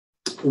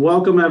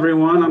Welcome,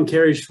 everyone. I'm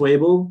Kerry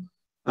Schwable.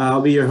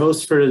 I'll be your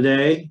host for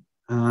today.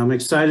 I'm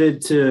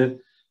excited to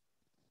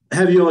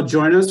have you all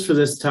join us for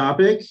this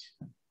topic.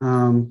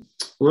 A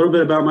little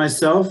bit about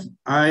myself.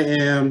 I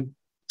am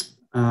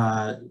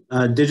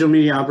a digital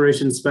media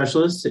operations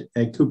specialist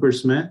at Cooper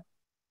Smith,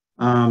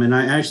 and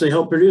I actually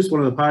help produce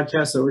one of the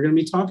podcasts that we're going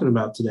to be talking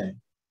about today.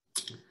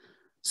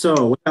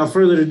 So without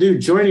further ado,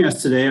 joining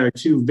us today are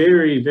two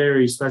very,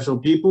 very special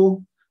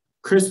people,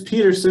 Chrys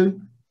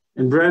Peterson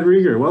and Brad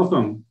Rieger.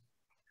 Welcome.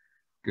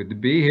 Good to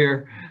be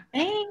here.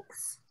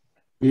 Thanks.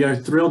 We are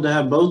thrilled to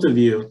have both of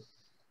you.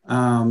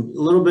 A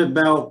little bit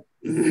about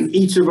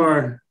each of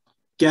our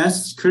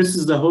guests. Chrys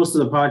is the host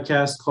of the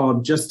podcast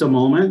called Just a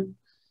Moment,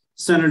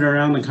 centered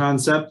around the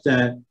concept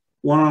that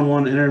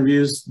one-on-one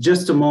interviews,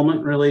 Just a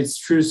Moment, relates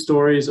true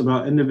stories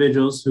about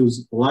individuals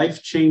whose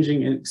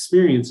life-changing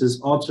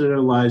experiences alter their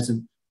lives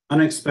in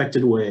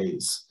unexpected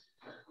ways.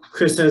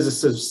 Chrys has a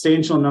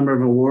substantial number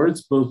of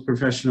awards, both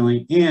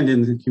professionally and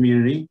in the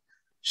community.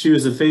 She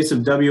was the face of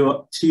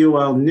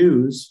WTOL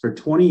News for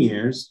 20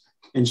 years,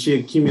 and she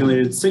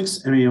accumulated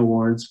 6 Emmy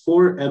Awards,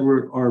 4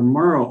 Edward R.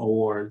 Murrow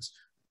Awards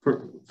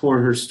for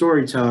her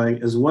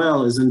storytelling, as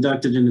well as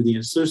inducted into the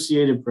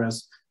Associated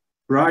Press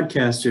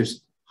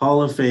Broadcasters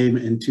Hall of Fame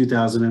in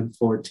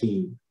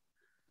 2014.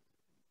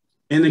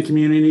 In the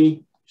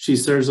community, she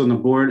serves on the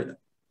board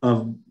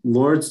of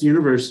Lourdes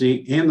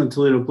University and the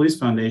Toledo Police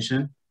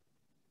Foundation.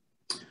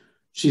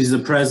 She's the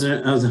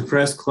president of the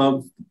Press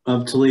Club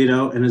of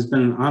Toledo and has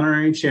been an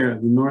honorary chair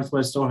of the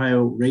Northwest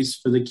Ohio Race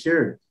for the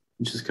Cure,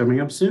 which is coming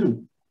up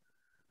soon.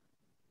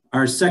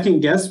 Our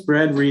second guest,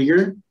 Brad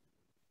Rieger,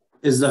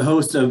 is the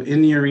host of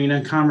In the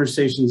Arena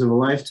Conversations of a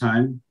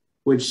Lifetime,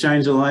 which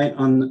shines a light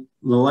on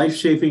the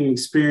life-shaping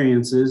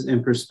experiences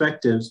and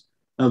perspectives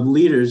of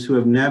leaders who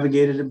have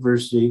navigated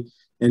adversity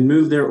and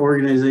moved their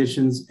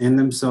organizations and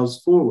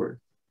themselves forward.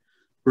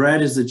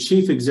 Brad is the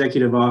Chief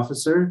Executive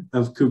Officer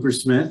of Cooper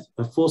Smith,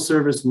 a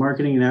full-service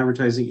marketing and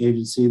advertising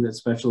agency that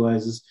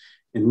specializes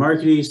in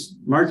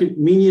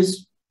media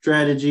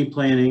strategy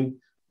planning,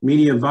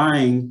 media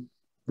buying,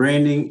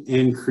 branding,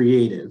 and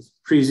creative.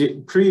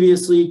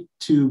 Previously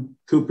to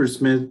Cooper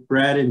Smith,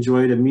 Brad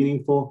enjoyed a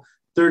meaningful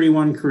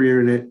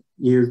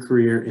 31-year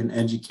career in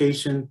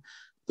education.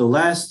 The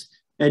last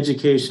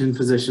education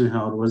position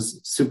held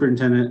was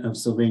Superintendent of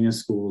Sylvania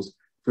Schools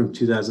from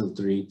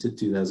 2003 to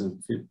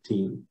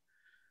 2015.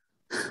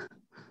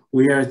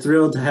 We are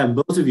thrilled to have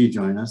both of you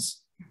join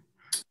us.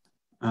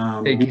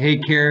 Hey,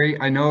 Kerry,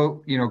 I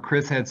know,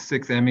 Chrys had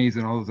 6 Emmys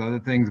and all those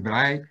other things, but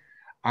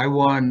I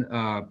won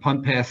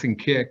punt, pass, and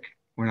kick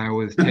when I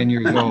was 10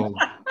 years old.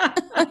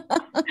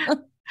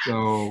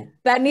 So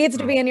that needs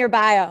to be in your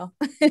bio.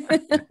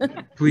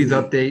 Please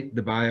update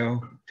the bio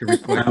to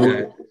reflect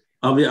that.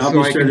 I'll be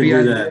sure to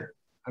do that.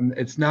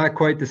 It's not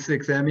quite the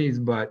 6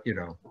 Emmys, but it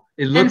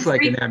looks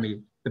like an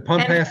Emmy. The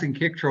punt, pass, and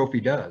kick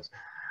trophy does.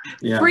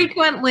 Yeah.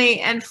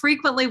 Frequently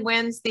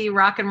wins the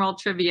rock and roll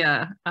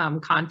trivia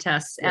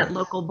contests at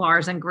local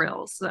bars and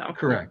grills. So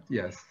correct.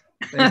 Yes.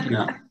 Thank you.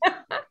 Yeah.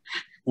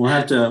 We'll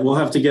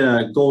have to get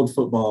a gold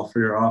football for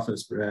your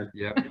office, Brad.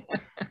 Yeah.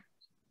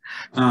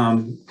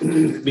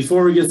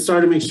 Before we get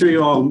started, make sure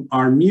you all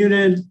are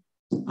muted.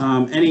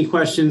 Any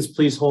questions,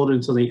 please hold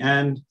until the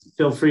end.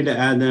 Feel free to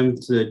add them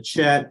to the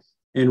chat,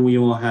 and we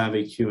will have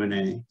a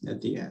Q&A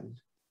at the end.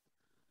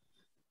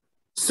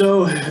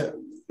 So,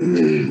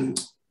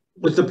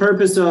 with the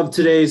purpose of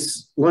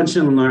today's Lunch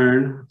and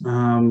Learn,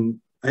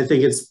 I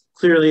think it's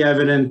clearly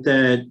evident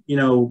that,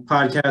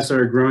 podcasts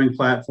are a growing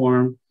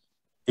platform.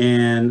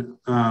 And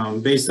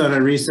based on a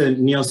recent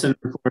Nielsen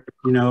report,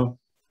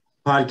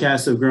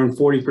 podcasts have grown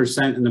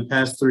 40% in the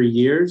past 3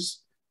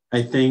 years.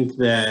 I think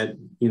that,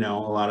 a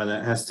lot of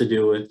that has to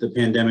do with the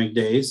pandemic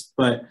days.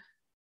 But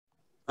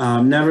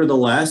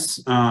nevertheless,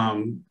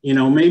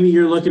 maybe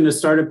you're looking to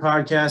start a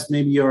podcast.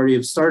 Maybe you already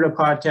have started a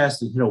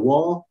podcast and hit a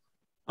wall.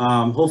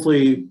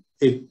 Hopefully,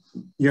 if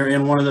you're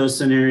in one of those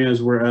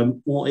scenarios where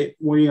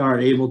we are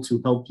able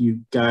to help you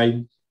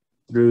guide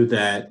through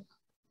that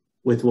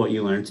with what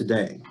you learned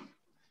today.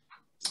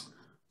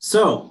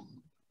 So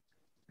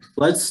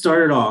let's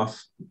start it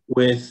off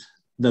with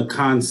the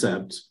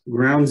concept,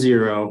 ground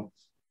zero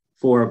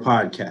for a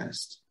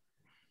podcast.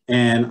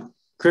 And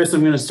Chrys,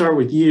 I'm going to start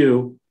with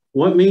you.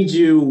 What made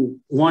you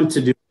want to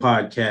do a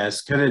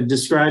podcast? Kind of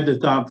describe the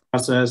thought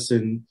process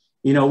and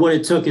what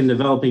it took in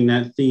developing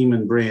that theme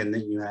and brand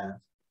that you have.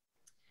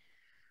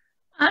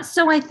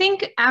 So I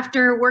think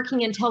after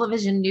working in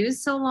television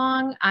news so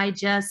long, I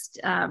just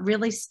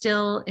really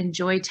still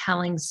enjoy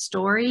telling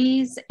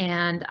stories,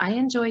 and I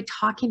enjoy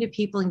talking to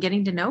people and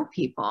getting to know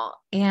people.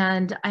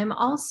 And I'm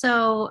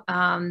also,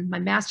 my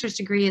master's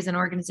degree is in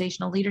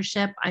organizational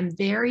leadership. I'm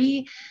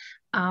very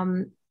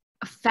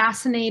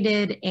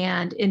fascinated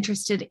and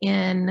interested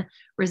in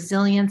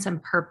resilience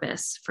and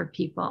purpose for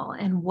people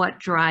and what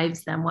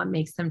drives them, what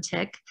makes them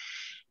tick,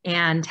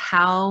 and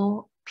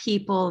how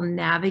people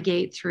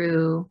navigate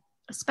through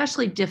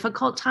especially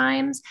difficult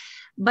times,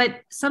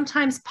 but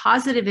sometimes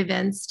positive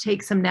events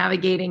take some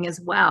navigating as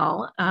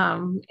well.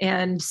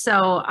 And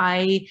so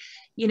I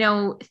you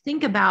know,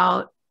 think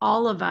about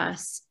all of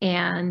us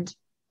and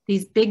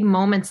these big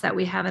moments that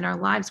we have in our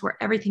lives where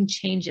everything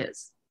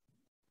changes,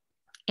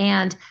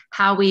 and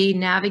how we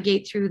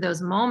navigate through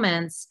those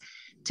moments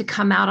to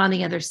come out on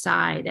the other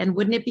side. And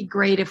wouldn't it be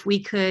great if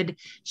we could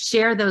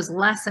share those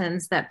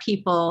lessons that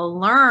people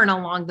learn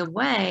along the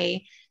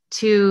way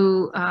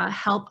to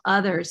help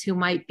others who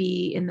might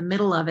be in the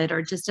middle of it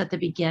or just at the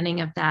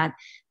beginning of that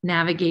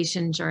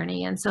navigation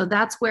journey? And so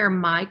that's where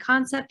my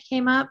concept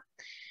came up.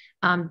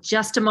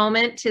 Just a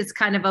moment is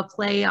kind of a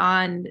play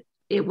on,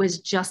 it was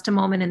just a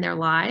moment in their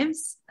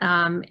lives.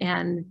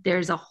 And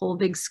there's a whole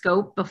big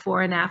scope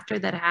before and after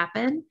that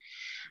happened.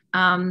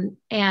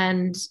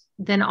 And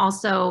then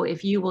also,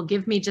 if you will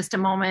give me just a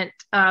moment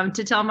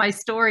to tell my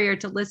story or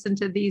to listen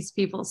to these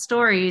people's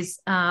stories,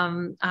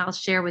 I'll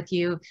share with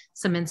you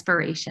some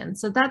inspiration.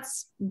 So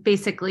that's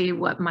basically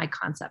what my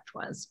concept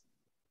was.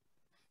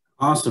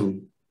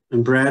 Awesome.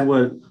 And Brad,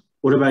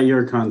 what about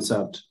your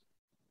concept?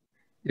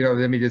 You know,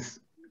 let me just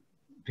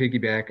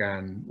piggyback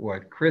on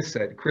what Chrys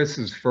said.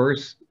 Chris's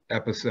first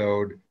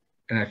episode,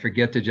 and I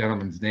forget the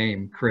gentleman's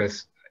name,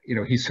 Chrys, you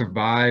know, he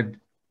survived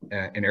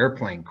an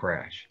airplane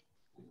crash.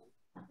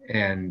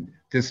 And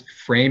just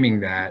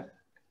framing that,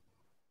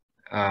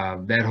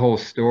 that whole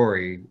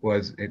story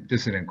was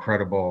just an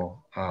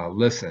incredible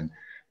listen.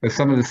 But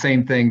some of the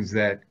same things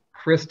that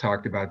Chrys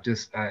talked about,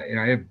 just you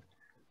know,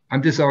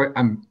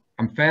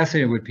 I'm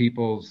fascinated with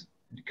people's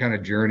kind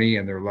of journey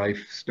and their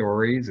life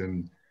stories,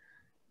 and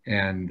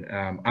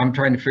I'm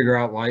trying to figure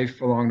out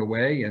life along the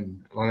way.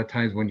 And a lot of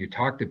times when you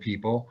talk to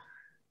people,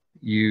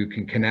 you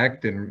can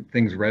connect and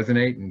things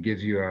resonate and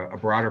gives you a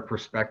broader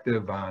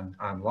perspective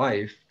on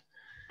life.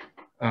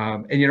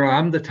 And, you know,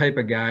 I'm the type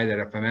of guy that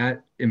if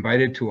I'm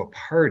invited to a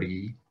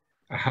party,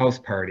 a house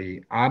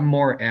party, I'm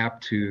more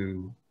apt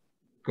to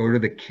go to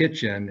the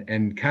kitchen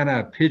and kind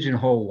of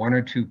pigeonhole one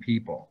or two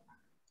people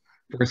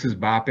versus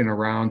bopping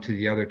around to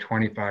the other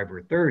 25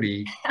 or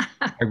 30.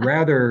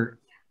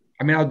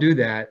 I'll do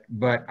that,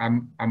 but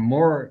I'm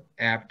more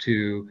apt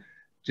to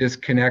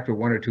just connect with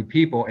one or two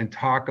people and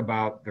talk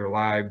about their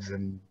lives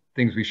and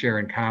things we share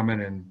in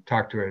common and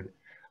talk to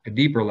a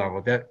deeper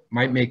level. That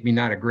might make me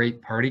not a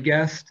great party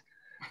guest.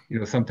 You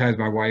know, sometimes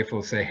my wife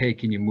will say, hey,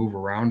 can you move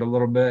around a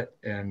little bit?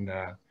 And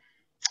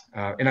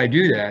I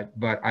do that,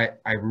 but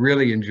I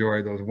really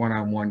enjoy those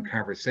one-on-one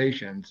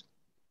conversations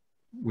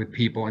with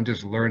people and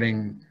just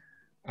learning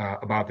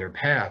about their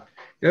path.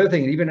 The other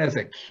thing, even as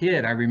a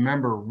kid, I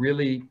remember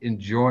really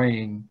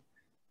enjoying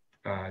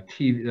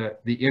TV,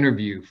 the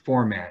interview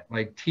format,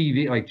 like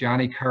TV, like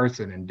Johnny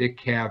Carson and Dick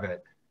Cavett,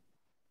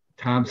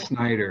 Tom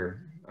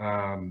Snyder,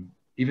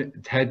 even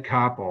Ted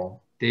Koppel,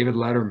 David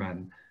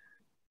Letterman,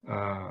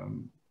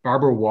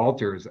 Barbara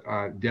Walters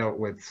dealt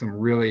with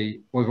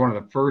was one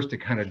of the first to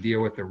kind of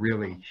deal with the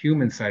really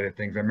human side of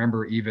things. I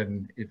remember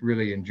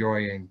really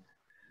enjoying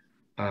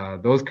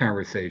those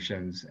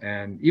conversations,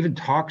 and even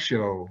talk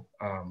show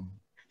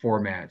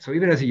format. So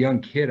even as a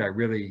young kid, I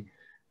really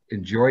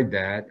enjoyed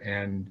that.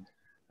 And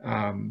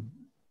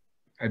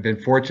I've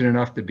been fortunate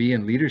enough to be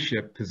in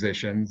leadership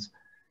positions.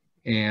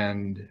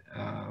 And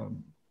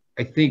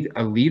I think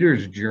a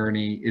leader's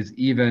journey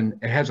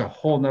it has a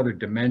whole nother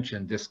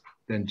dimension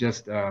than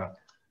just the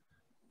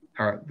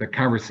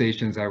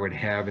conversations I would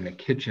have in a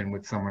kitchen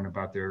with someone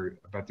about their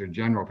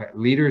general.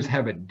 Leaders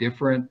have a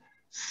different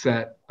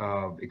set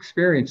of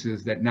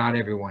experiences that not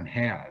everyone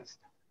has.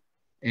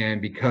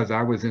 And because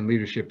I was in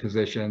leadership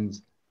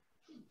positions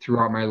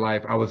throughout my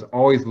life, I was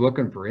always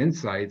looking for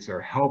insights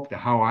or help to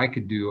how I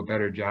could do a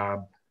better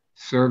job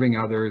serving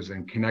others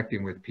and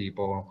connecting with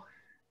people.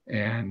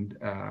 And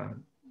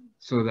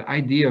so the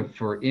idea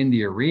for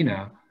Indie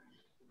Arena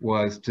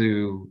was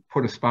to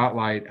put a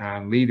spotlight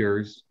on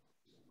leaders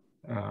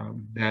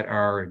that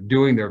are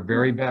doing their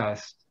very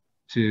best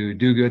to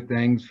do good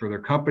things for their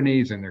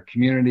companies and their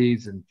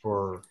communities and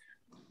for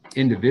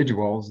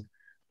individuals,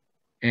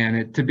 and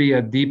it to be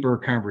a deeper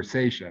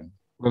conversation,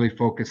 really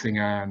focusing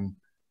on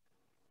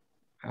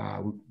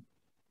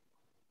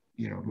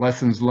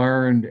lessons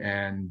learned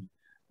and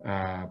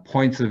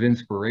points of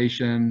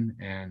inspiration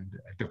and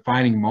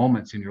defining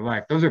moments in your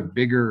life. Those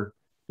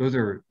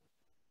are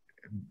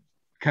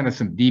kind of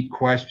some deep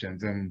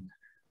questions, and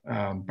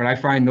but I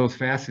find those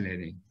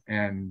fascinating,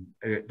 and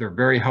they're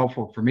very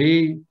helpful for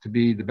me to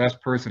be the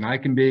best person I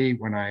can be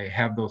when I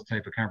have those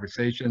type of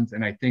conversations.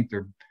 And I think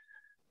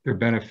they're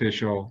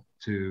beneficial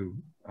to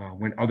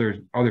when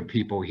other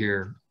people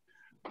hear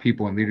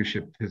people in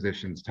leadership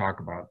positions talk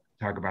about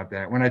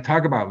that. When I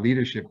talk about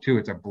leadership too,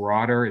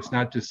 it's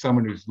not just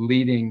someone who's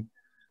leading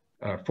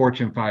a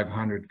Fortune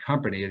 500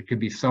 company. It could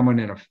be someone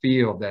in a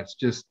field that's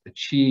just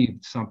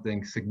achieved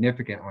something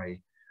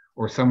significantly,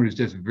 or someone who's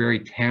just very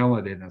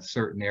talented in a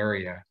certain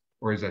area,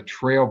 or is a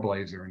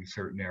trailblazer in a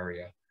certain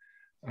area.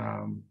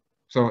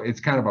 So it's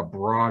kind of a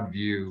broad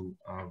view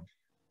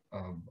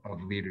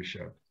of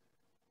leadership.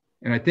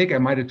 And I think I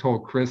might have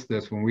told Chrys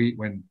this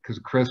because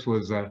Chrys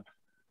was a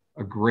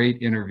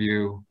great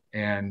interview.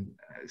 And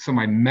so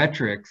my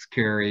metrics,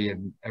 Kerry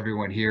and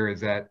everyone here,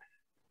 is that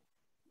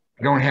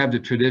I don't have the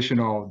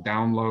traditional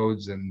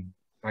downloads and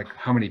like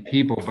how many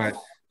people, but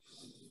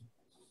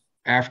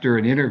after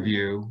an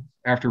interview,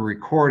 after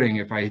recording,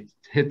 if I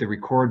hit the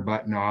record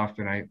button off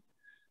and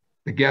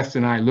the guest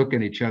and I look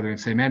at each other and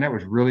say, man, that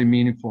was really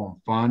meaningful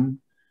and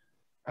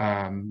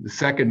fun. The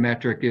second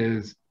metric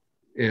is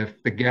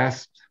if the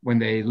guest, when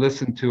they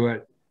listen to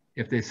it,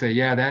 if they say,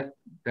 yeah,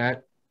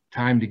 that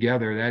time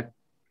together, that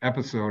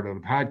episode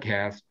of the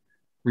podcast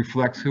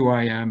reflects who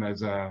I am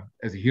as a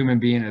human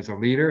being, as a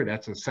leader,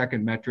 that's a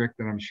second metric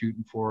that I'm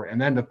shooting for.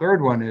 And then the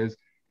third one is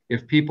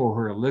if people who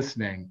are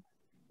listening,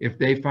 if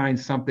they find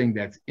something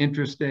that's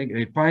interesting,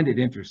 they find it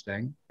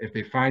interesting, if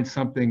they find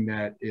something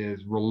that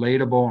is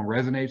relatable and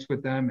resonates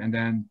with them, and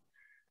then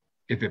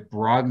if it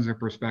broadens their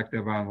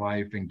perspective on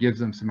life and gives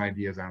them some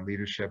ideas on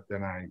leadership,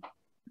 then I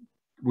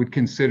would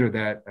consider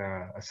that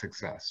a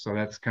success. So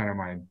that's kind of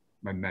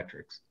my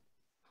metrics.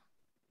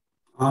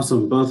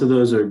 Awesome. Both of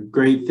those are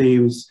great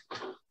themes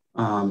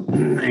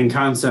and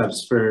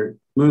concepts for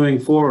moving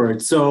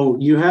forward. So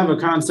you have a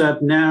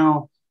concept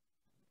now.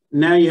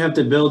 Now you have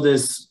to build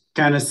this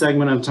kind of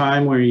segment of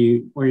time where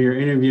you're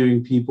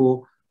interviewing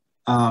people.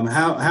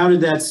 How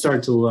did that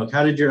start to look?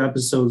 How did your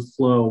episode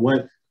flow?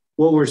 What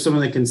were some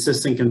of the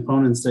consistent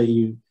components that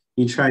you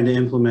tried to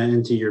implement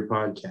into your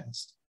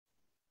podcast?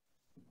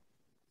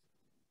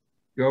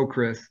 Go,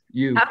 Chrys.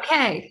 You.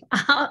 Okay,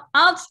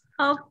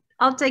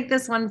 I'll take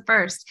this one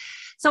first.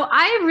 So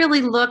I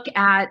really look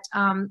at,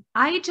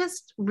 I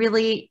just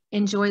really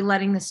enjoy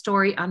letting the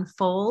story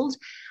unfold.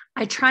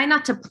 I try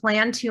not to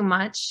plan too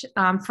much.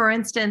 For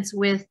instance,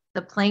 with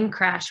the plane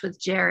crash with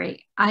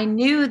Jerry, I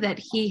knew that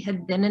he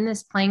had been in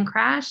this plane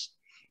crash.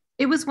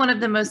 It was one of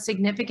the most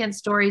significant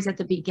stories at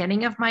the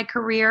beginning of my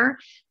career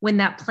when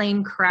that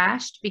plane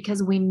crashed,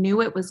 because we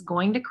knew it was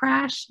going to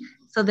crash.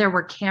 So there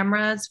were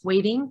cameras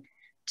waiting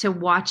to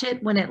watch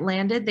it when it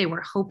landed. They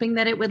were hoping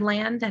that it would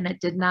land, and it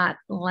did not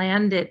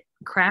land. It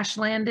crash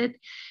landed.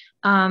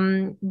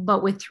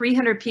 But with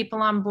 300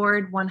 people on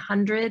board,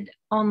 100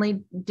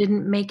 only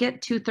didn't make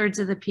it. 2/3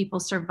 of the people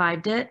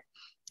survived it.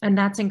 And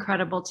that's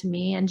incredible to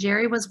me. And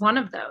Jerry was one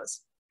of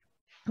those.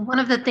 One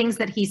of the things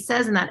that he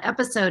says in that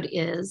episode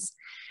is,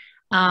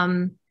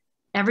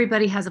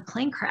 everybody has a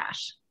plane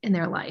crash in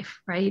their life,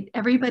 right?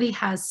 Everybody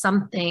has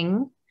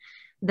something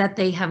that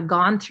they have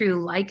gone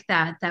through like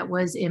that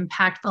was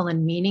impactful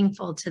and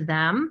meaningful to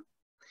them.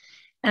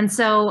 And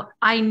so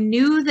I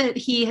knew that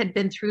he had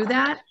been through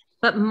that,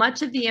 but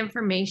much of the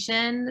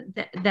information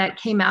that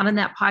came out in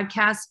that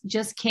podcast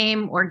just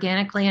came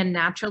organically and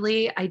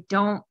naturally. I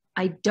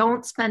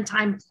don't spend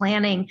time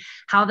planning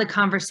how the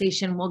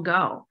conversation will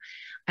go.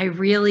 I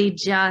really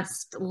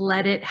just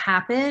let it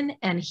happen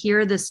and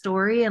hear the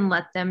story and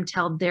let them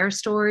tell their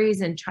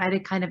stories and try to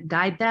kind of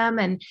guide them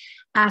and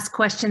ask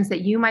questions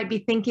that you might be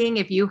thinking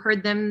if you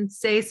heard them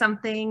say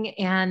something,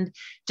 and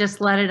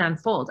just let it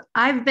unfold.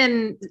 I've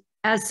been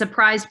as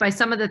surprised by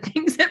some of the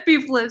things that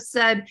people have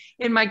said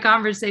in my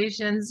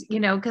conversations,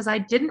 because I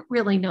didn't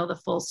really know the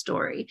full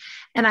story.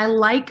 And I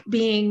like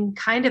being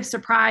kind of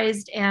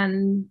surprised,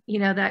 and,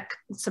 that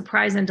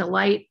surprise and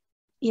delight,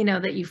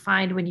 that you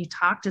find when you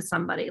talk to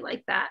somebody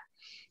like that.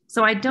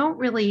 So I don't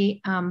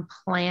really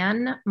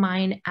plan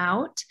mine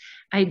out.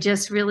 I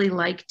just really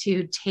like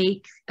to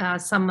take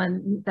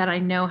someone that I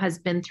know has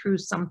been through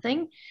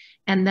something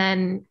and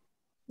then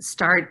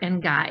start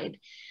and guide.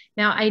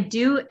 Now, I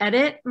do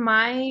edit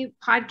my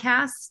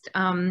podcast.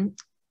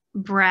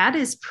 Brad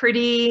is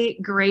pretty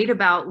great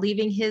about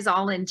leaving his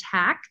all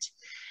intact.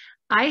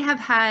 I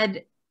have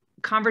had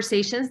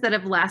conversations that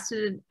have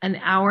lasted an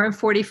hour and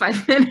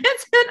 45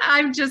 minutes, and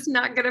I'm just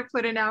not going to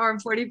put an hour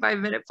and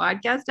 45-minute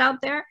podcast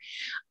out there.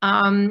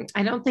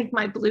 I don't think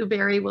my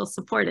Blueberry will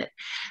support it.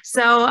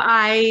 So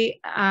I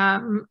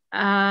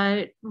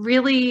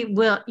really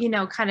will,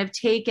 kind of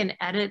take and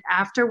edit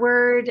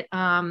afterward,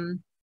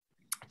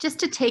 just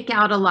to take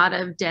out a lot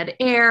of dead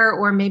air,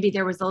 or maybe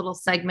there was a little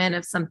segment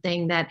of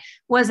something that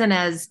wasn't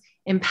as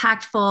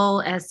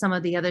impactful as some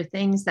of the other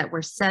things that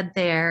were said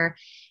there.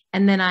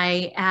 And then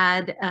I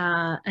add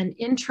an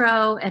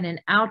intro and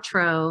an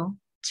outro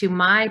to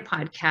my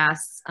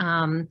podcasts,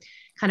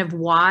 kind of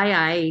why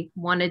I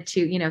wanted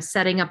to,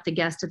 setting up the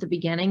guest at the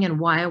beginning and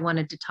why I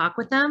wanted to talk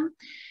with them.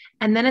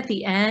 And then at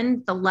the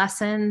end, the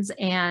lessons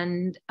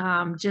and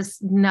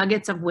just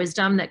nuggets of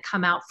wisdom that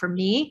come out for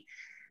me.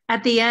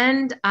 At the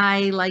end,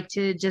 I like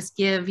to just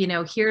give,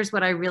 here's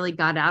what I really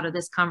got out of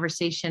this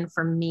conversation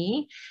for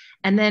me.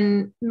 And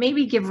then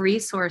maybe give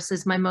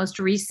resources. My most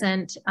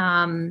recent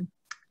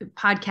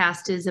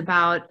podcast is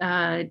about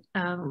a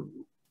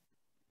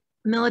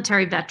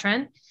military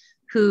veteran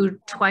who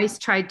twice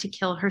tried to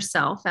kill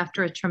herself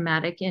after a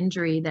traumatic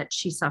injury that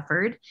she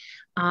suffered,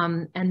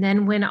 and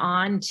then went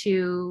on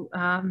to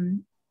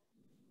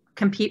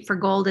compete for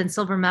gold and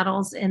silver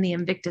medals in the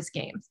Invictus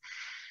Games.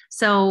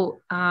 So,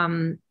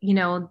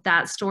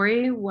 that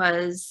story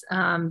was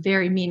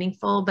very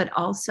meaningful, but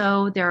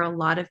also there are a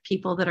lot of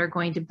people that are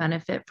going to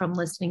benefit from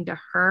listening to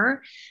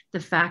her, the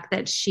fact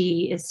that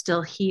she is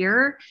still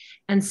here.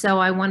 And so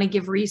I want to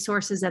give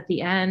resources at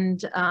the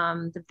end,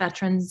 the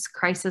Veterans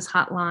Crisis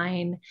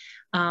Hotline,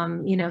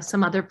 you know,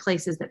 some other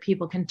places that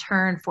people can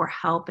turn for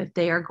help if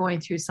they are going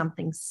through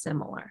something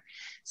similar.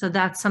 So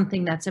that's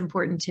something that's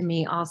important to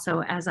me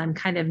also as I'm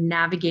kind of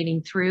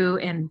navigating through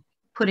and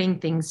putting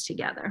things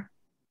together.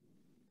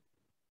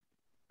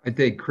 I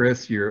think,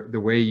 Chrys, the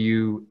way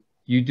you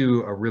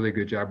do a really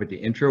good job at the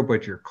intro,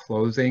 but you're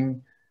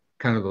closing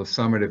kind of those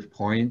summative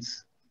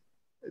points,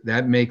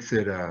 that makes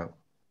it I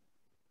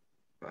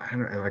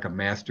don't know, like a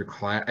master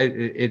class.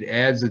 It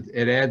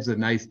adds a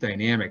nice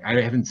dynamic.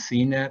 I haven't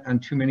seen that on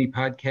too many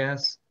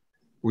podcasts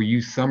where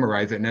you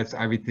summarize it, and that's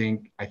I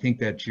think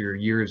that's your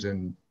years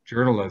in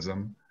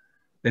journalism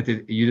that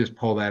you just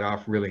pull that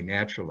off really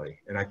naturally,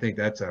 and I think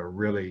that's a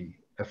really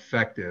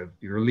effective,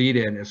 your lead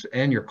in is,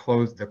 and your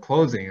the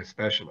closing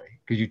especially,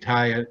 because you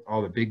tie it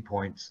all the big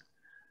points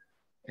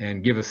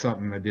and give us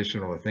something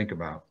additional to think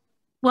about.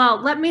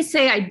 Well, let me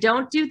say, I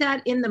don't do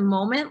that in the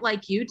moment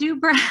like you do,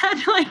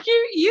 Brad. Like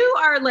you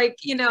are like,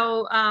 you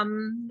know,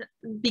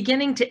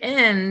 beginning to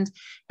end,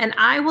 and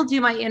I will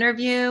do my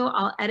interview,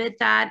 I'll edit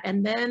that,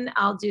 and then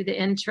I'll do the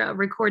intro,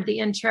 record the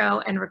intro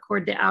and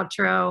record the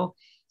outro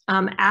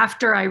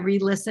after I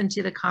re-listen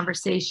to the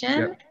conversation.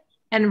 Yep.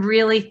 And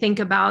really think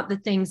about the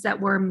things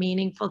that were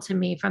meaningful to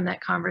me from that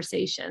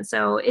conversation.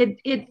 So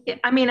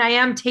I mean, I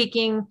am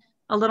taking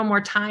a little more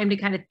time to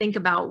kind of think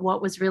about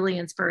what was really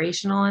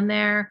inspirational in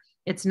there.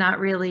 It's not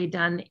really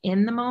done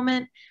in the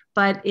moment,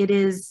 but it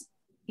is,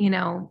 you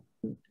know,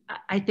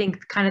 I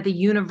think kind of the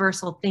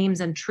universal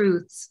themes and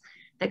truths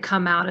that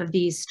come out of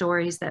these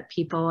stories that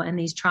people and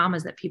these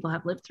traumas that people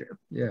have lived through.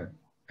 Yeah,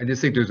 I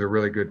just think there's a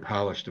really good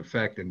polished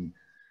effect. And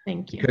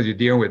thank you. Because you're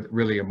dealing with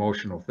really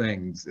emotional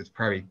things,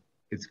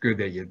 it's good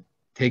that you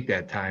take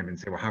that time and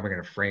say, well, how am I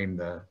going to frame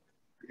the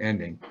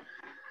ending?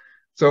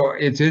 So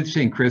it's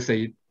interesting,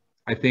 Chrys,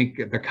 I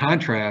think the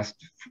contrast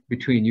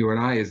between you and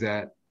I is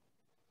that,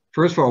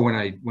 first of all,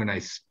 when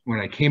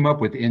I came up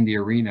with In the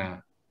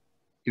Arena,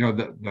 you know,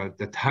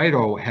 the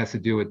title has to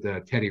do with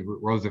the Teddy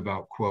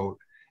Roosevelt quote,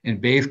 and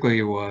basically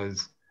it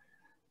was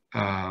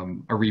a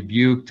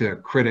rebuke to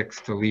critics,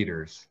 to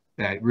leaders,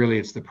 that really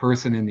it's the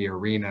person in the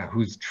arena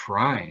who's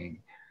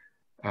trying.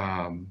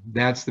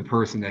 That's the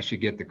person that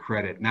should get the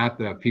credit, not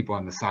the people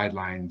on the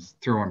sidelines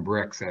throwing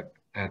bricks at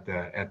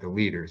the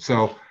leaders.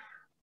 So,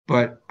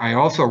 but I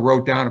also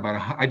wrote down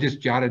I just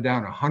jotted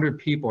down 100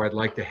 people I'd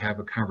like to have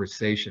a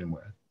conversation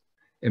with.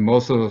 And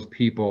most of those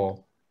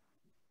people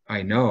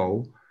I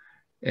know.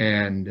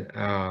 And,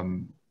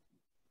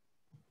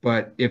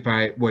 but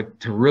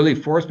to really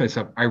force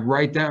myself, I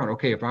write down,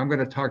 okay, if I'm going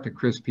to talk to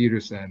Chrys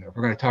Peterson, if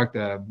I'm going to talk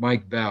to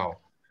Mike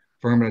Bell,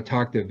 if I'm going to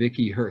talk to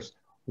Vicki Hurst,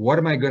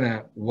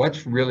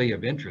 what's really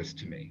of interest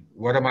to me?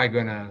 What am I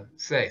going to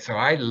say? So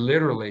I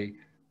literally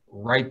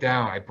write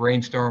down, I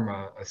brainstorm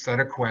a set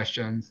of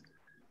questions,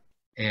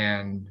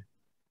 and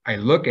I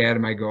look at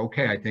them, I go,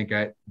 okay, I think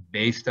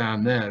based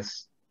on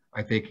this,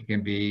 I think it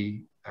can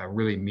be a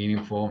really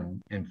meaningful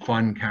and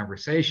fun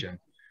conversation.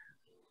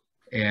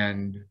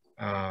 And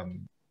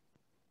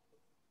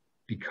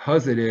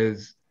because it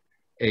is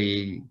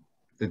the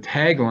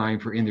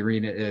tagline for In the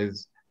Arena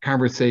is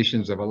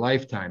conversations of a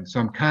lifetime. So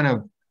I'm kind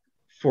of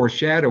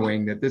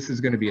foreshadowing that this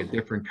is going to be a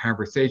different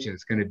conversation.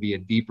 It's going to be a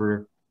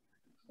deeper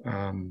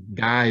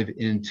dive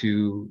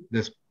into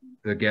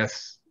the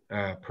guest's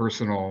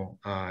personal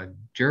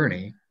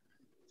journey.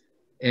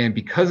 And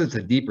because it's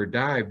a deeper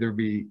dive, there'll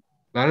be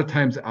a lot of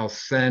times I'll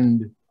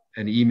send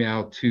an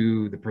email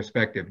to the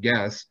prospective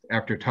guest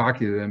after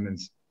talking to them and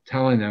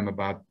telling them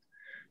about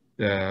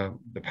the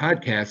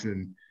podcast,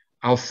 and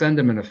I'll send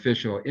them an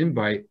official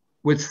invite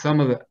with some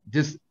of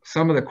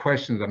the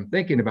questions I'm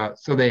thinking about,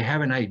 so they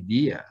have an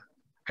idea.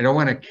 I don't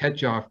want to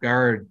catch off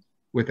guard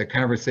with a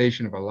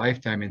conversation of a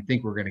lifetime and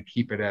think we're going to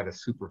keep it at a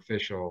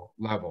superficial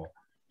level.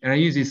 And I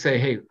usually say,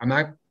 hey,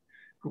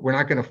 we're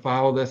not going to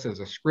follow this as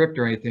a script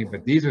or anything,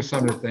 but these are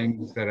some of the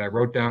things that I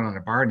wrote down on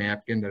a bar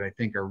napkin that I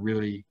think are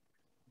really,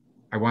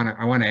 I want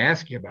to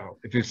ask you about.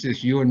 If it's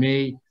just you and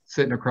me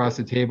sitting across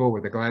the table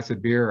with a glass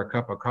of beer or a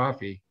cup of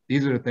coffee,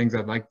 these are the things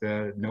I'd like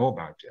to know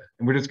about you.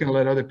 And we're just going to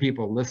let other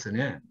people listen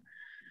in.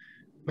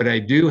 But I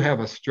do have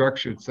a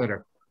structured set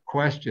of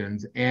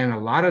questions. And a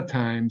lot of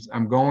times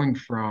I'm going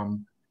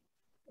from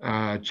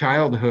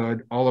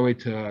childhood all the way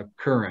to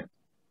current.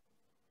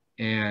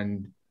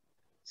 And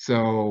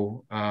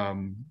so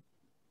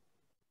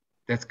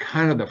that's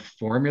kind of the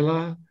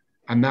formula.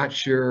 I'm not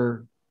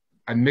sure,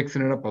 I'm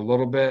mixing it up a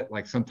little bit,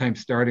 like sometimes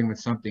starting with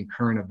something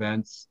current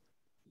events,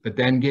 but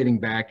then getting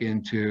back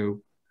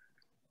into,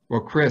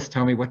 well, Chrys,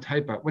 tell me what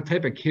type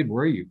of kid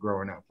were you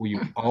growing up? Were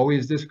you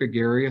always this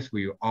gregarious? Were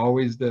you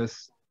always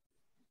this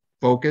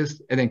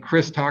focused? And then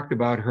Chrys talked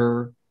about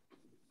her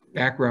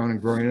background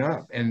and growing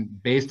up.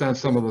 And based on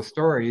some of the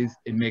stories,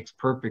 it makes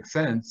perfect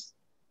sense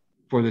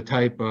for the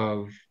type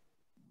of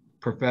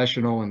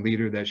professional and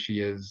leader that she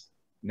is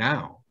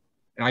now.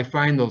 And I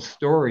find those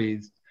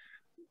stories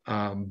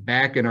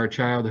back in our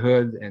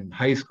childhood and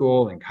high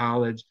school and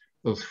college,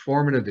 those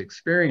formative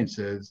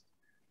experiences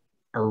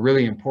are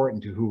really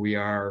important to who we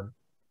are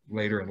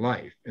later in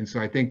life. And so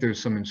I think there's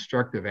some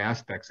instructive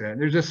aspects of that.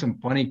 And there's just some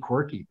funny,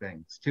 quirky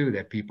things too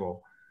that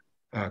people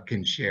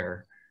can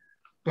share.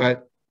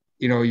 But,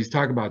 you know, you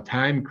talk about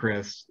time,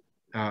 Chrys.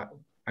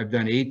 I've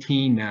done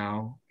 18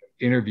 now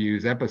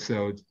interviews,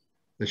 episodes.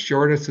 The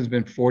shortest has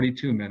been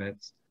 42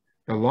 minutes.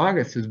 The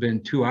longest has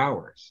been 2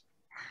 hours.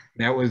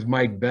 That was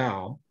Mike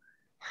Bell.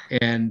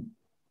 And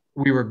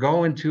we were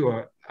going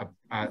to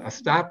a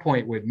stop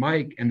point with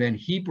Mike, and then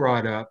he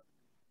brought up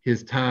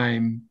his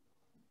time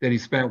that he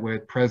spent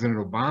with President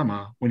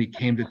Obama when he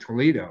came to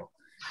Toledo.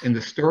 And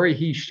the story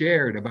he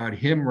shared about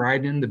him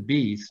riding the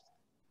beast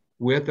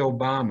with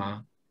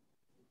Obama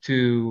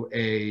to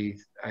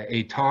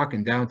a talk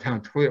in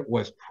downtown Toledo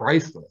was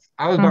priceless.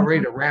 I was about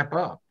ready to wrap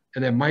up.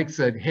 And then Mike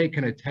said, hey,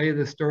 can I tell you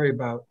this story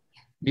about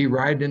me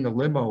riding in the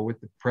limo with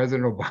the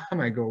President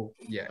Obama? I go,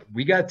 yeah,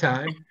 we got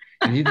time.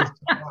 And he just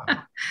took off.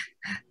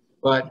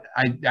 But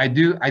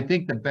I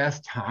think the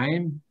best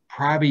time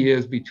probably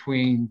is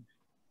between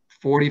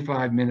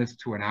 45 minutes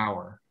to an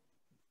hour.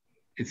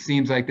 It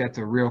seems like that's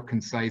a real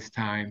concise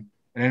time.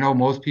 And I know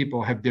most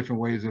people have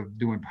different ways of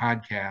doing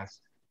podcasts.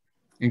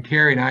 And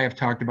Kerry and I have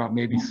talked about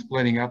maybe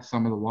splitting up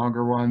some of the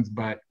longer ones,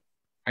 but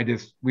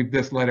we've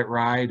just let it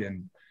ride,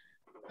 and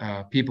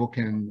people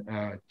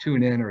can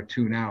tune in or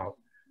tune out.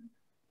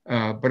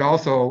 But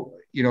also,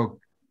 you know,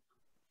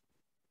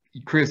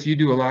 Chrys, you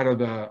do a lot of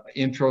the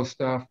intro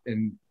stuff,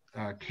 and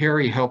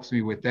Kerry helps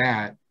me with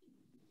that.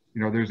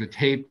 You know, there's a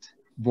taped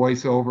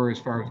voiceover as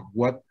far as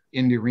what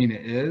In the Arena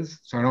is,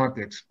 so I don't have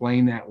to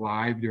explain that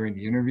live during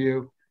the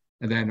interview.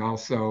 And then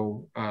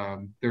also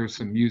there's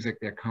some music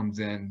that comes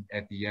in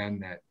at the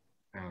end that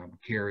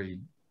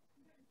Kerry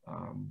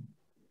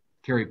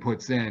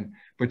puts in.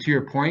 But to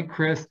your point,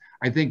 Chrys,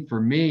 I think for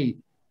me,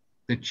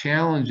 the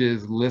challenge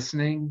is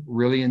listening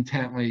really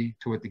intently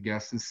to what the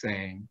guest is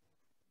saying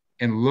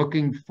and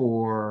looking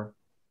for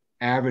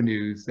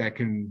avenues that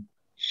can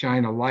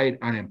shine a light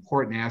on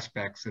important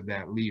aspects of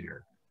that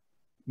leader.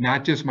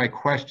 Not just my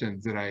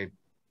questions that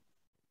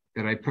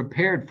I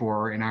prepared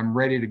for and I'm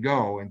ready to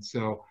go. And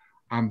so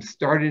I'm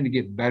starting to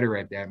get better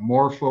at that,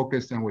 more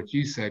focused on what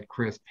you said,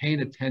 Chrys,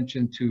 paying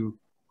attention to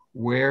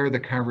where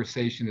the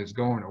conversation is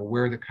going or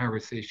where the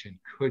conversation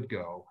could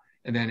go,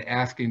 and then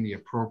asking the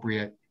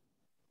appropriate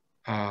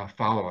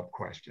follow-up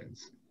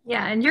questions.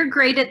 Yeah, and you're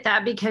great at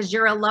that because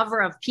you're a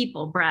lover of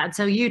people, Brad.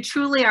 So you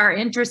truly are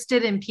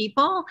interested in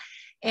people.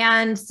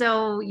 And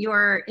so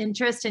your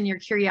interest and your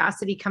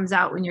curiosity comes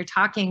out when you're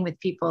talking with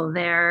people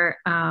there.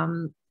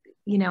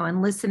 You know,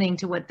 and listening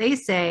to what they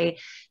say,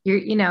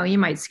 you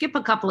might skip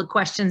a couple of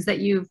questions that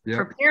you've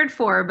prepared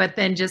for, but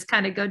then just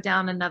kind of go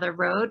down another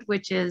road,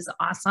 which is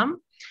awesome.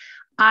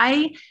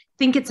 I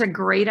think it's a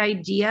great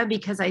idea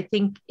because I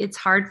think it's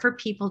hard for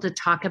people to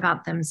talk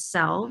about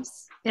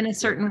themselves in a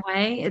certain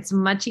way. It's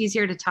much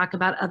easier to talk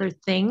about other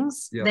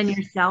things than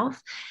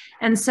yourself.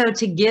 And so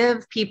to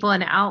give people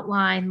an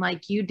outline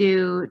like you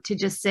do, to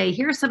just say,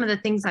 here's some of the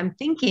things I'm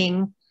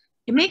thinking,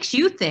 it makes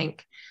you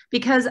think.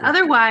 Because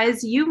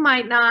otherwise you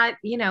might not,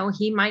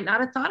 he might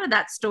not have thought of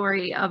that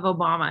story of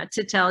Obama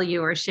to tell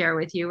you or share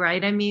with you,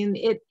 right? I mean,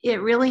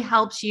 it really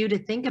helps you to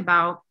think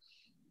about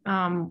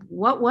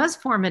what was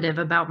formative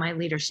about my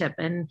leadership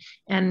and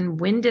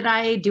when do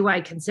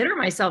I consider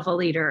myself a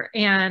leader?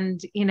 And,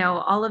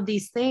 all of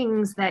these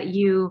things that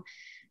you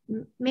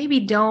maybe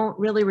don't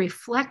really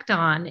reflect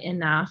on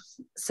enough.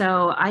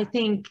 So I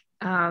think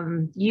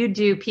you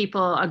do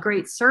people a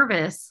great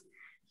service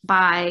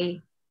by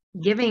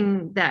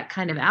giving that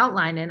kind of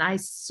outline. And I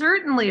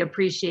certainly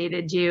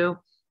appreciated you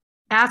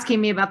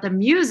asking me about the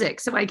music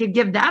so I could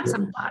give that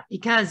some thought,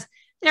 because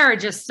there are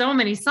just so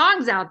many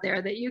songs out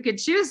there that you could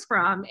choose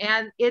from.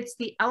 And it's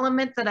the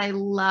element that I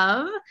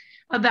love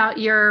about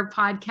your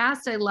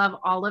podcast. I love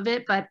all of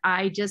it, but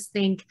I just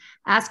think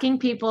asking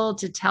people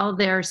to tell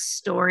their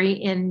story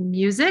in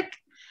music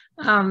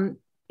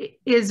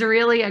is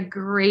really a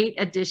great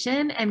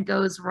addition and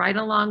goes right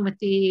along with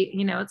the,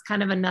 it's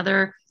kind of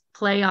another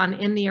play on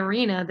In the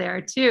Arena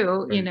there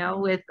too,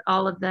 with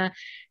all of the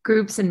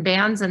groups and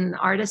bands and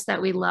artists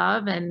that we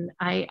love. And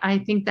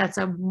I think that's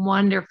a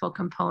wonderful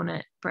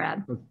component,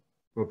 Brad.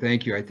 Well,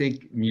 thank you. I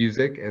think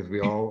music, as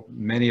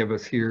many of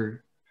us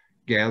here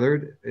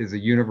gathered, is a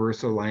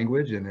universal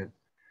language, and it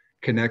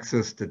connects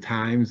us to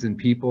times and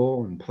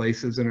people and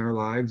places in our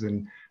lives.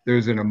 And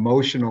there's an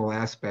emotional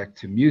aspect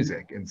to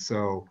music. And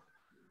so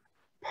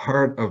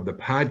part of the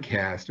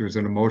podcast, there's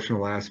an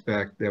emotional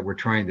aspect that we're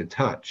trying to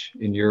touch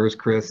in yours,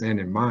 Chrys, and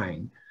in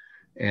mine.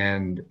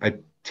 And I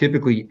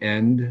typically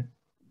end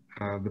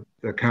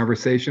the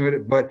conversation with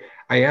it, but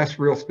I ask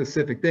real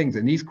specific things.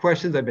 And these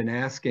questions I've been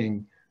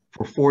asking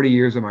for 40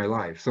 years of my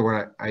life. So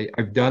when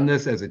I've done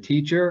this as a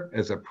teacher,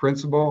 as a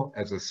principal,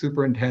 as a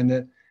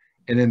superintendent,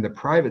 and in the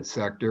private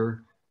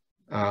sector,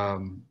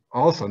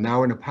 also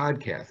now in a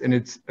podcast. And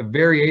it's a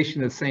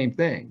variation of the same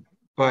thing,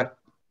 but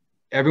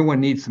everyone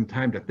needs some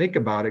time to think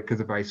about it,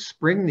 because if I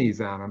spring these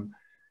on them,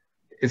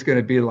 it's going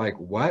to be like,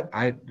 what?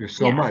 There's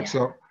so much.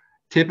 So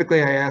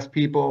typically I ask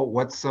people,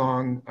 what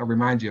song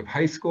reminds you of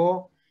high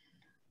school?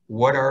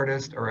 What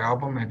artist or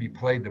album have you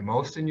played the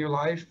most in your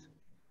life?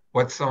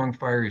 What song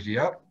fires you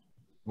up?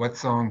 What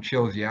song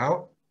chills you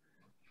out?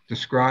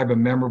 Describe a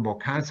memorable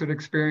concert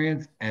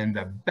experience. And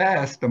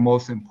the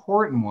most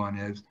important one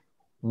is,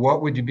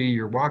 what would be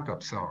your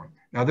walk-up song?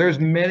 Now, there's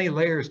many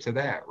layers to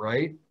that,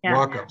 right? Yeah.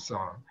 Walk-up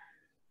song.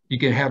 You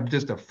can have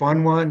just a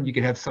fun one. You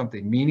can have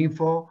something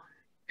meaningful.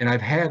 And I've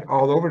had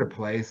all over the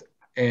place.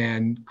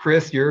 And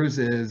Chrys, yours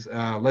is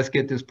Let's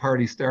Get This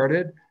Party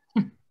Started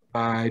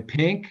by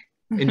Pink.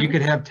 And you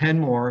could have 10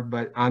 more,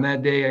 but on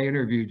that day I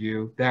interviewed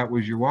you, that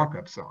was your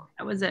walk-up song.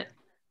 That was it.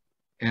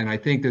 And I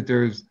think that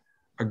there's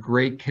a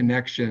great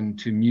connection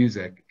to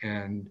music,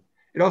 and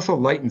it also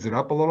lightens it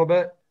up a little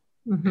bit,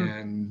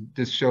 and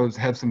just shows,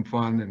 have some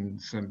fun,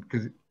 and some,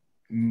 because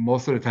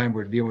most of the time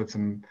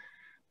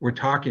we're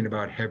talking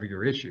about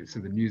heavier issues. So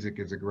the music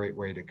is a great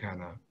way to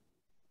kind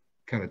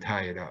of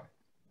tie it up.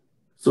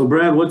 So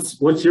Brad,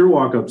 what's your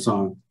walk-up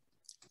song?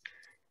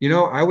 You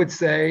know, I would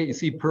say, you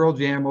see Pearl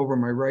Jam over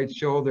my right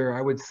shoulder,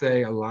 I would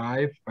say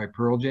Alive by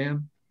Pearl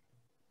Jam.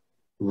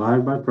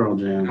 Alive by Pearl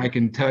Jam. I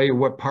can tell you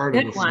what part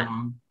Good of the one.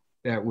 song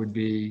that would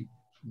be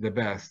the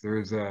best.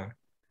 There's a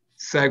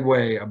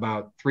segue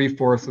about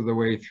 3/4 of the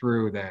way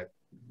through that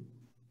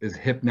is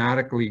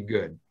hypnotically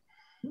good.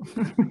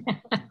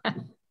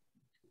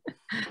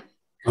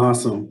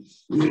 Awesome.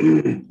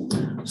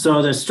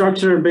 So the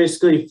structure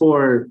basically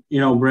for,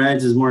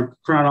 Brad's is more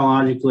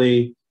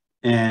chronologically,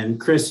 and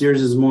Chrys, yours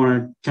is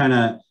more kind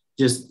of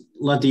just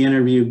let the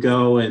interview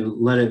go and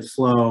let it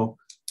flow,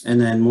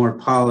 and then more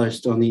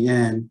polished on the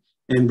end.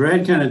 And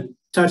Brad kind of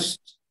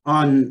touched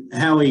on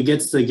how he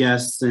gets the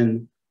guests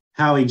and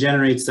how he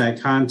generates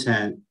that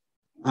content.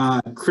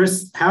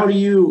 Chrys, how do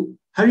you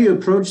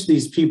approach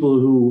these people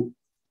who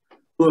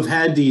have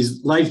had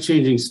these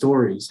life-changing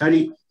stories? How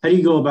do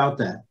you go about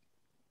that?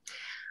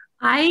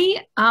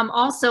 I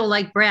also,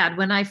 like Brad,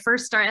 when I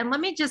first started, and let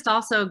me just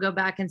also go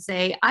back and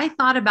say, I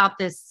thought about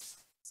this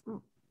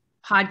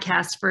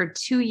podcast for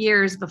 2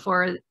 years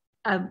before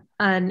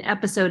an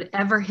episode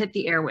ever hit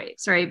the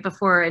airwaves, right?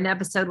 Before an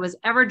episode was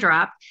ever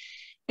dropped.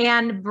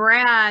 And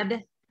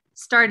Brad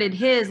started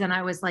his, and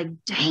I was like,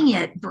 dang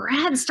it,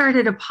 Brad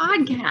started a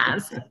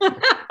podcast.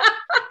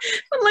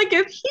 I'm like,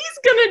 if he's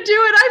gonna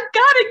do it, I've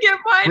got to get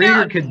mine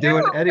out. Rieger could do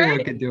it. Anyone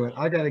right? could do it.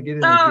 I got to get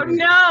it. Oh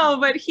no,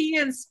 but he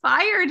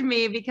inspired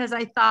me because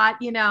I thought,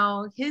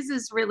 his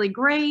is really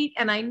great.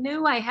 And I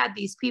knew I had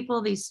these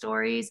people, these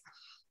stories.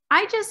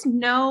 I just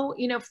know,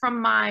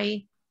 from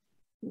my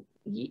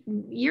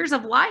years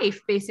of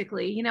life,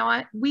 basically,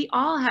 we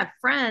all have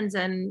friends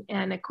and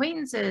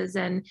acquaintances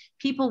and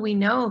people we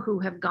know who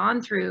have gone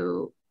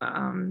through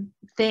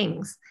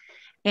things.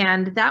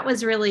 And that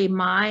was really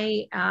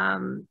my,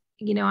 I'm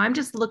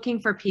just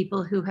looking for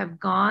people who have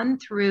gone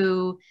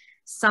through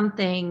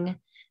something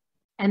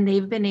and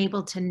they've been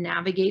able to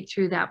navigate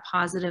through that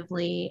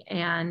positively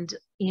and,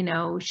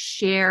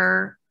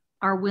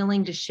 are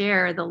willing to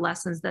share the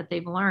lessons that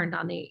they've learned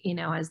on the,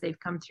 as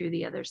they've come through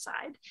the other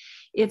side.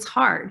 It's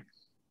hard.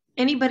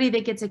 Anybody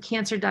that gets a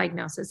cancer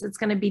diagnosis, it's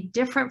going to be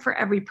different for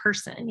every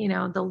person.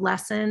 The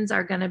lessons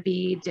are going to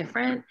be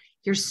different.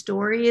 Your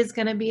story is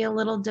going to be a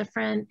little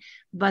different,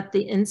 but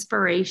the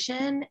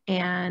inspiration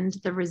and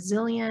the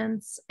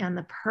resilience and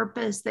the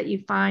purpose that you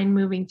find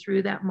moving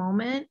through that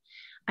moment,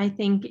 I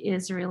think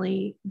is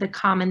really the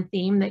common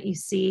theme that you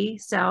see.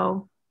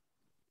 So,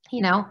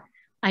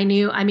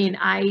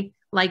 I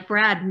like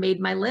Brad made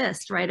my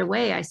list right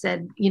away. I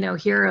said,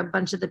 here are a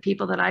bunch of the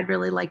people that I'd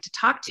really like to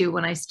talk to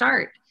when I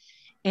start.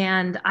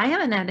 And I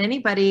haven't had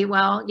anybody,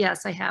 well,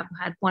 yes, I have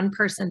had one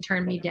person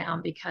turn me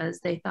down because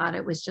they thought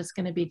it was just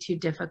going to be too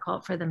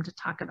difficult for them to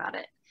talk about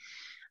it.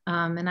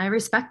 And I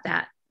respect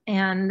that.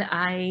 And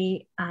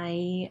I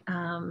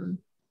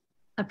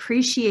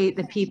appreciate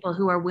the people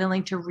who are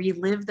willing to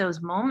relive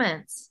those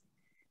moments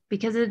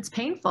because it's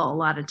painful a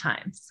lot of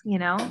times.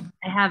 I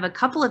have a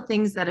couple of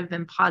things that have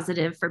been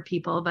positive for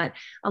people, but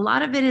a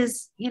lot of it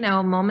is,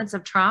 moments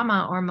of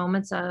trauma or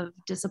moments of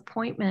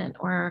disappointment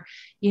or,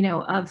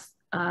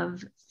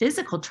 of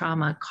physical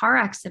trauma, car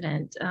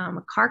accident,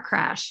 a car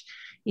crash,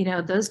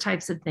 those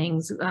types of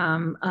things.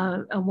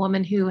 A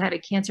woman who had a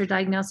cancer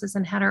diagnosis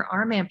and had her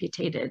arm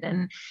amputated,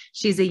 and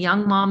she's a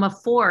young mom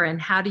of 4.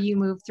 And how do you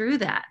move through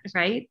that,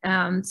 right?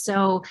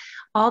 So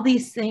all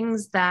these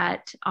things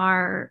that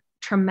are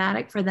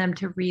traumatic for them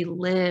to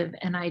relive.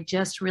 And I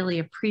just really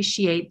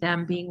appreciate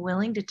them being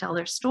willing to tell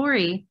their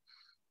story.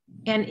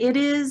 And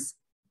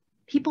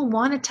people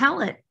want to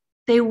tell it.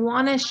 They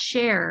want to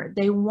share.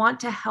 They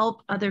want to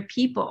help other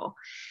people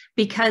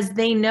because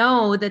they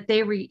know that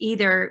they were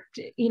either,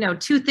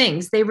 2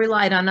 things. They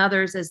relied on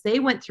others as they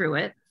went through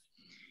it.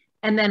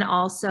 And then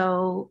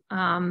also,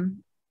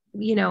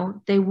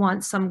 they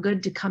want some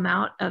good to come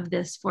out of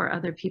this for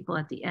other people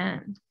at the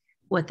end,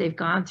 what they've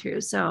gone through.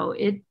 So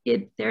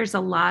there's a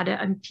lot of,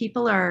 and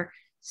people are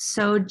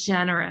so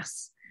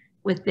generous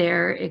with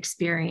their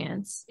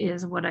experience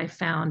is what I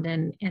found.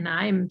 And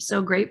I'm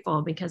so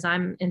grateful because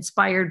I'm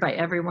inspired by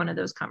every one of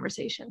those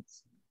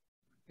conversations.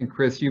 And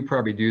Chrys, you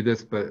probably do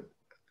this, but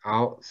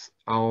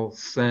I'll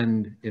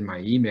send in my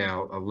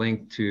email a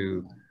link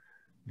to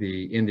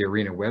the In the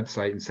Arena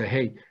website and say,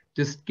 hey,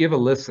 just give a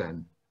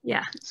listen.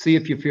 Yeah. See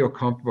if you feel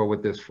comfortable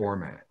with this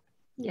format.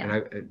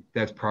 Yeah. And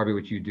that's probably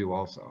what you do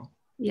also.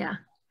 Yeah.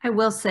 I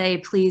will say,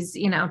 please,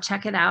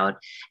 check it out.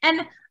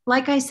 And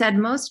like I said,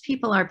 most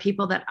people are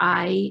people that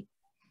I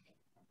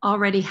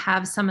already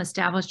have some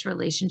established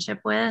relationship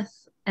with.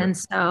 And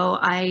so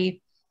I,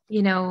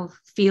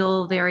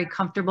 feel very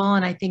comfortable.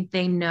 And I think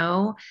they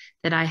know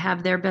that I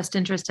have their best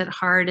interest at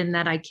heart and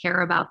that I care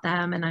about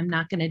them. And I'm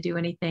not going to do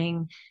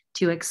anything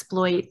to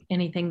exploit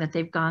anything that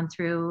they've gone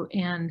through.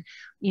 And,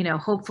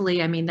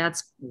 hopefully, I mean,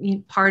 that's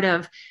part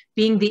of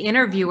being the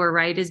interviewer,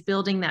 right, is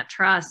building that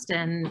trust.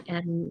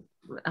 And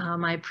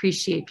I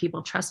appreciate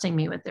people trusting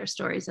me with their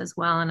stories as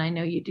well. And I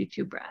know you do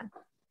too, Brad.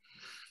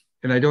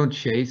 And I don't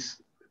chase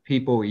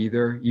people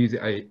either.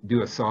 I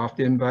do a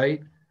soft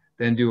invite,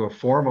 then do a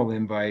formal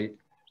invite,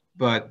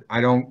 but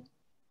I don't,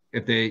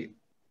 if they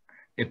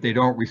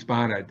don't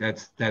respond,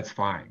 that's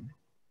fine.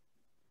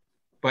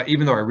 But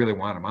even though I really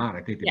want them on,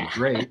 I think they'd be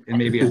great. And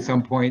maybe at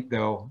some point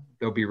they'll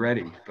be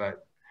ready,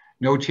 but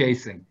no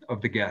chasing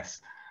of the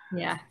guests.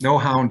 Yeah. No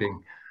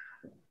hounding.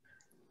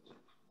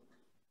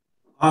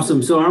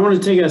 Awesome. So I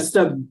want to take a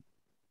step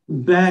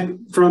back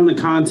from the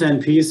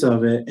content piece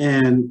of it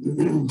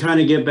and kind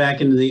of get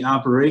back into the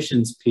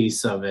operations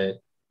piece of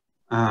it.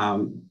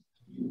 From,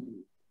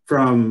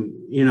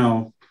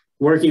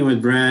 working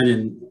with Brad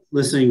and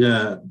listening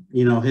to,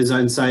 his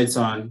insights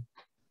on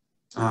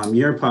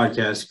your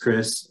podcast,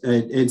 Chrys,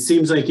 it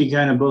seems like you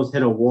kind of both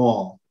hit a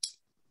wall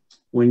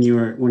when you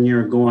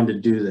were going to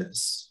do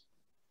this.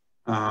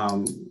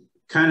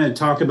 Kind of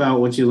talk about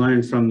what you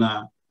learned from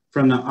the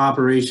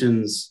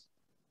operations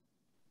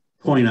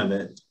point of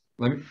it.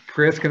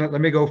 Chrys, let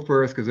me go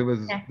first because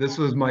this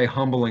was my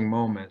humbling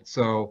moment.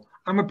 So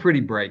I'm a pretty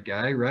bright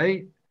guy,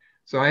 right?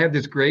 So I have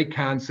this great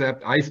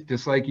concept. I,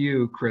 just like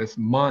you, Chrys,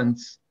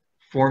 months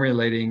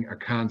formulating a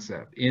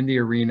concept in the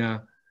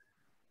arena.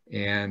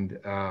 And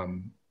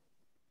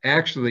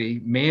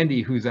actually,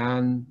 Mandy, who's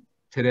on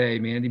today,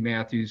 Mandy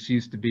Matthews, she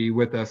used to be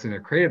with us in a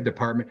creative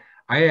department.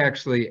 I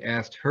actually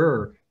asked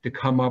her to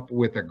come up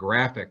with a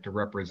graphic to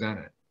represent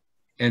it.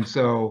 And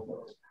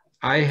so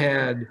I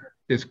had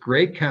this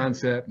great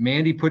concept.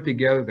 Mandy put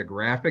together the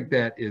graphic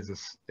that is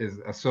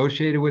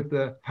associated with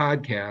the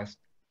podcast.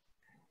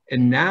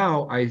 And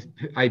now I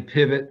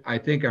pivot. I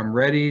think I'm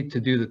ready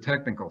to do the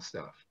technical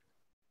stuff.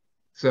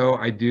 So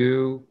I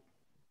do,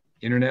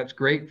 internet's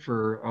great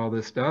for all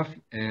this stuff.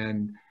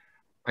 And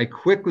I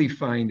quickly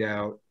find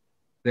out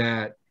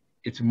that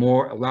it's a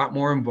lot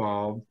more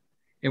involved.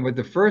 And what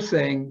the first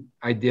thing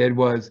I did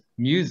was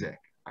music.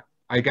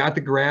 I got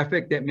the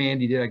graphic that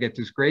Mandy did. I got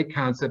this great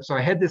concept. So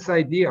I had this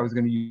idea. I was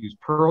going to use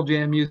Pearl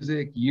Jam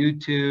music,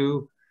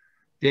 U2,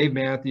 Dave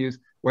Matthews.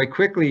 Well,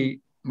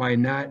 my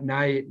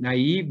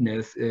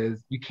naiveness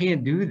is you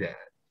can't do that.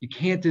 You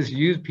can't just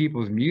use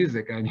people's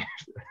music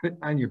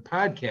on your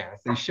podcast.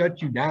 They shut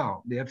you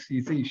down. The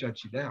FCC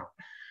shuts you down.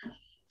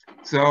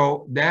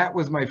 So that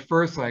was my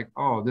first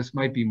this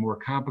might be more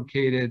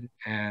complicated.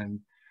 And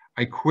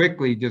I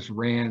quickly just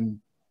I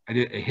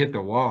hit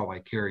the wall,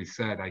 like Kerry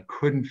said. I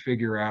couldn't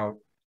figure out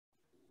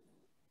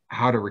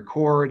how to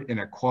record in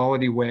a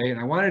quality way. And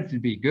I wanted it to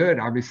be good.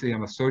 Obviously,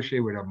 I'm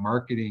associated with a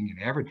marketing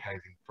and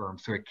advertising firm,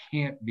 so it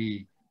can't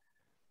be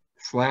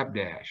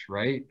slapdash,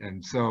 right?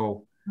 And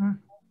so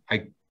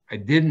I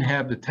didn't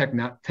have the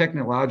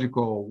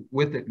technological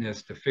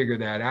witness to figure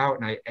that out.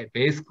 And I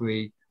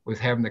basically was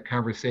having the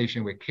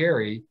conversation with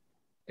Kerry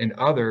and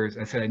others.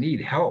 I said, I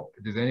need help.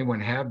 Does anyone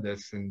have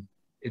this? And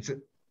it's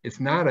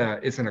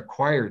an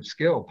acquired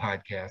skill,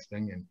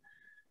 podcasting.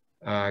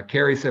 And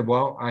Kerry said,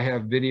 well, I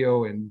have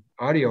video and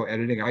audio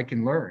editing. I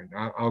can learn.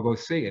 I'll go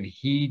see. And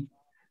he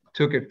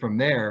took it from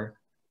there.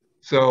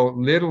 So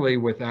literally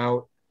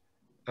without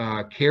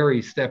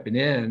Kerry stepping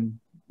in,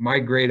 my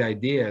great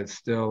idea is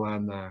still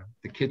on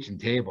the kitchen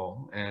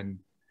table. And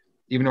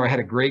even though I had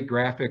a great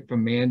graphic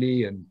from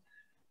Mandy and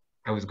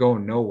I was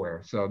going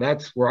nowhere. So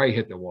that's where I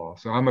hit the wall.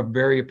 So I'm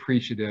very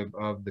appreciative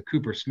of the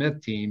Cooper Smith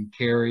team,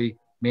 Kerry,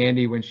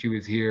 Mandy when she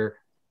was here,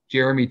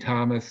 Jeremy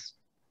Thomas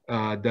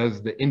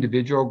does the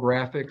individual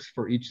graphics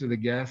for each of the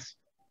guests.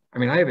 I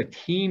mean, I have a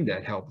team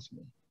that helps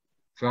me.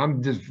 So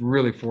I'm just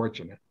really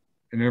fortunate.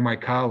 And they're my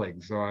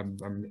colleagues. So I'm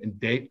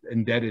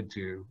indebted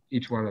to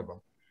each one of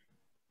them.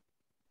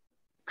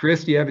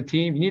 Chrys, do you have a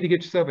team? You need to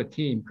get yourself a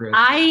team, Chrys.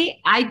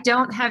 I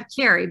don't have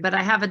Kerry, but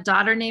I have a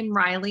daughter named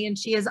Riley, and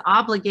she is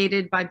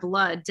obligated by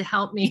blood to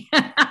help me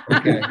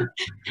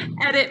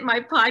edit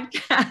my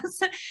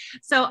podcast.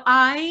 So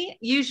I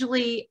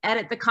usually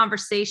edit the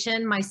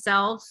conversation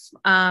myself.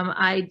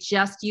 I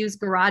just use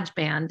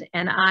GarageBand,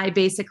 and I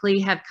basically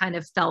have kind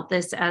of felt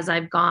this as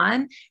I've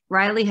gone.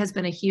 Riley has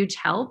been a huge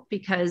help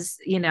because,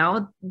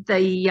 the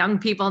young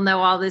people know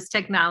all this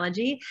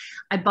technology.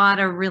 I bought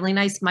a really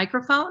nice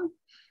microphone.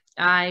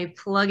 I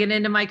plug it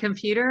into my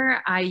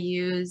computer. I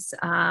use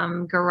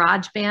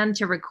GarageBand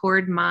to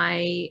record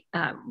my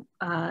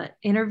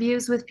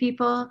interviews with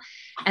people.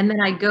 And then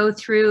I go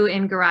through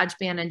in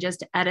GarageBand and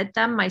just edit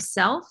them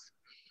myself.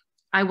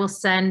 I will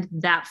send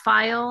that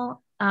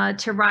file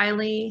to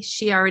Riley.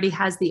 She already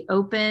has the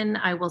open.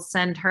 I will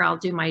send her, I'll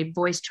do my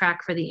voice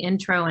track for the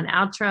intro and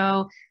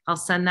outro. I'll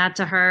send that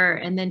to her.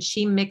 And then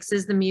she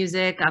mixes the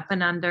music up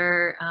and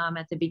under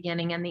at the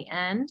beginning and the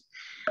end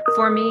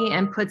for me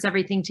and puts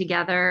everything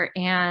together.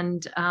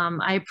 And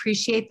I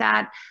appreciate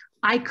that.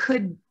 I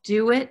could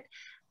do it,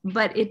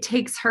 but it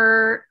takes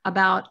her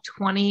about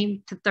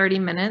 20 to 30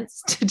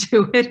 minutes to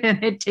do it.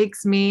 And it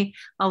takes me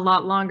a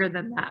lot longer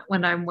than that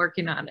when I'm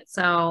working on it.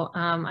 So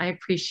I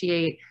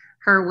appreciate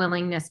her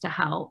willingness to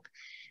help.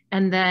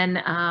 And then,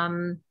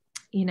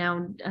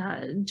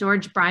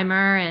 George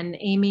Breimer and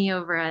Amy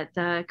over at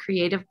the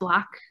Creative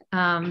Block,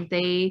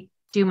 they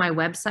do my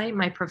website,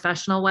 my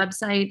professional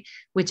website,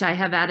 which I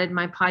have added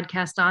my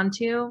podcast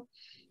onto.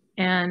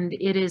 And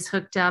it is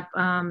hooked up,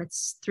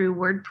 it's through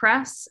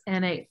WordPress,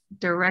 and it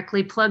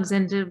directly plugs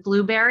into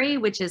Blueberry,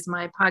 which is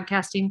my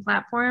podcasting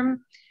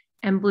platform.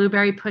 And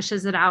Blueberry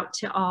pushes it out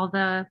to all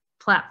the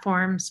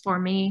platforms for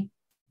me.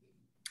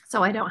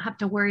 So I don't have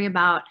to worry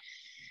about,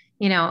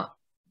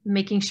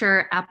 making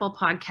sure Apple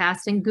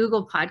Podcasts and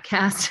Google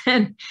Podcasts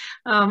and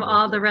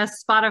all the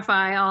rest,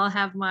 Spotify, all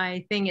have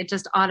my thing. It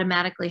just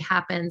automatically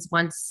happens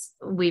once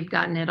we've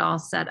gotten it all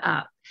set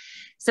up.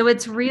 So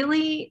it's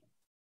really,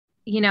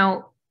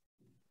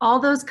 all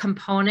those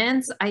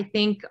components, I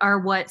think, are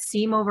what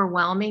seem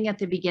overwhelming at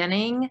the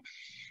beginning.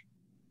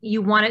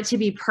 You want it to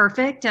be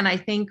perfect. And I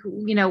think,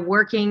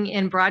 working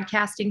in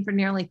broadcasting for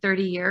nearly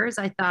 30 years,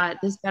 I thought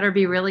this better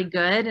be really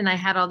good. And I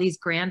had all these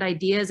grand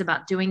ideas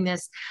about doing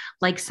this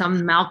like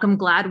some Malcolm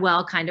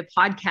Gladwell kind of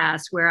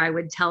podcast where I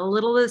would tell a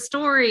little of the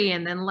story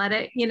and then let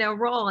it,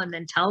 roll, and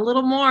then tell a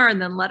little more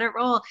and then let it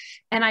roll.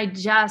 And I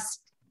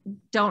just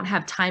don't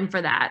have time for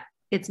that.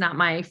 It's not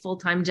my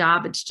full-time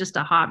job. It's just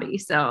a hobby.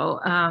 So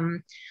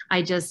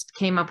I just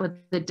came up with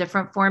a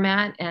different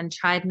format and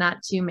tried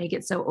not to make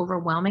it so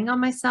overwhelming on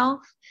myself.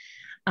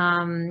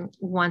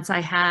 Once I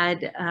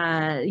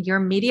had your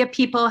media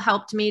people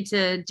helped me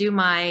to do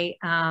my,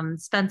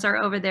 Spencer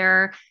over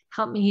there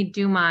helped me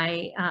do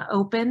my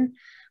open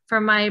for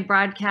my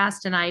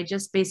broadcast. And I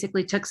just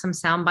basically took some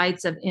sound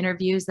bites of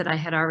interviews that I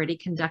had already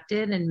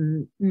conducted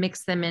and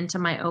mixed them into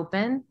my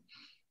open.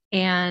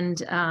 And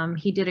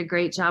he did a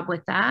great job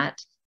with that.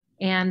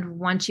 And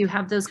once you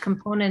have those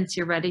components,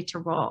 you're ready to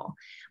roll.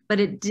 But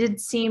it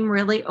did seem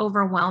really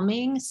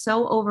overwhelming,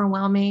 so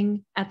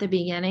overwhelming at the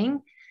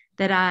beginning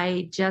that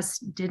I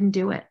just didn't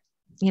do it.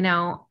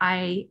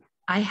 I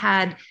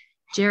had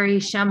Jerry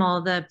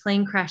Schemmel, the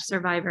plane crash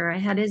survivor, I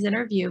had his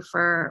interview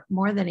for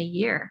more than a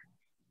year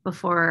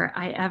before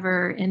I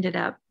ever ended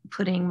up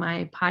putting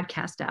my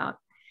podcast out.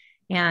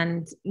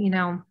 And,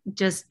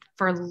 just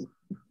for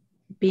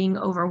being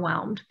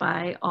overwhelmed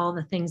by all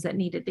the things that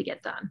needed to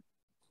get done.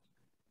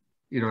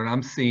 And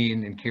I'm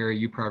seeing, and Kerry,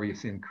 you probably have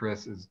seen,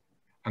 Chris, is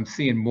I'm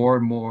seeing more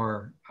and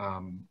more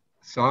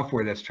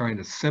software that's trying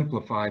to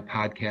simplify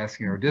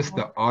podcasting or just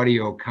the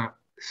audio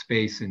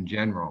space in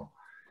general.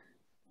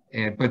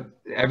 But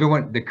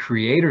everyone, the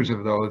creators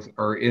of those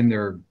are in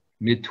their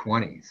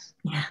mid-20s.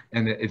 Yeah.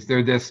 And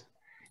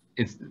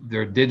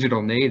they're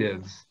digital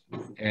natives,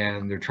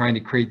 and they're trying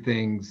to create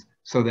things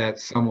so that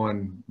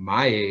someone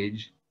my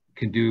age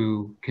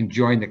can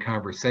join the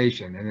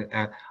conversation.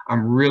 And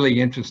I'm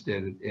really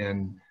interested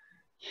in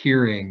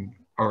hearing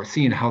or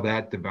seeing how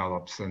that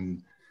develops.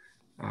 And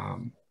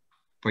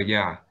but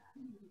yeah,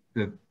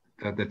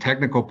 the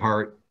technical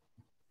part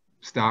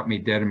stopped me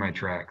dead in my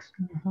tracks.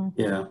 Mm-hmm.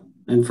 Yeah,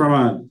 and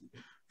from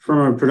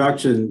a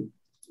production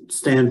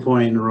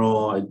standpoint and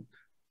role,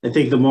 I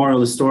think the moral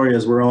of the story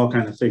is we're all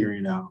kind of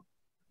figuring it out.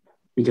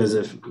 Because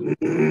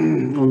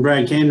when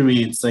Brad came to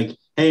me, it's like,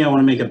 hey, I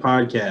want to make a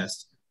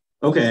podcast.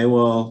 Okay,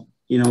 well,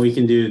 we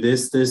can do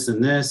this,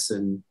 and this,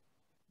 and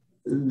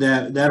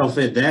that'll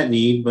fit that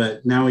need,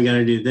 but now we got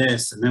to do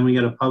this, and then we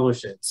got to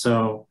publish it.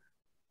 So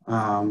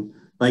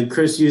like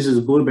Chris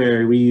uses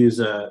Blueberry, we use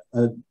a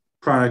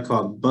product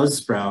called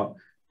Buzzsprout,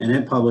 and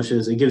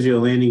it gives you a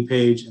landing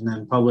page and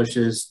then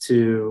publishes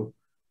to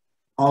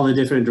all the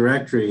different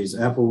directories,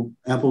 Apple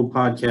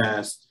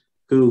Podcasts,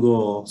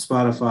 Google,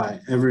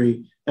 Spotify,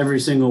 every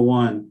single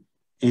one.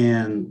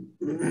 And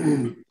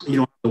you don't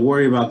have to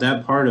worry about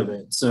that part of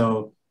it.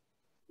 So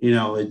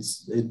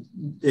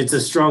it's a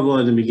struggle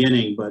at the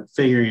beginning, but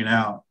figuring it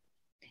out.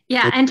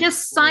 Yeah, and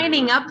just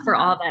signing up for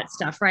all that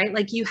stuff, right?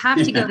 Like you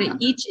have to go to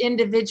each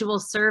individual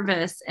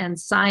service and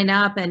sign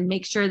up and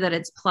make sure that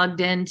it's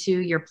plugged into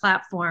your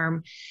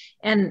platform.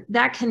 And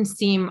that can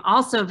seem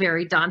also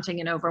very daunting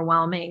and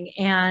overwhelming.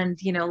 And,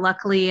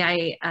 luckily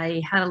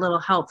I had a little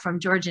help from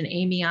George and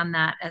Amy on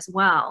that as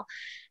well,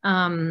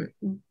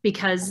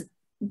 because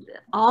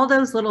all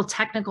those little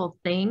technical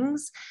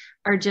things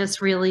are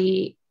just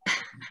really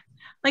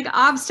like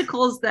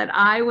obstacles that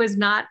I was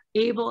not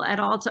able at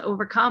all to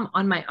overcome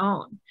on my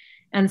own.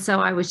 And so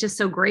I was just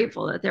so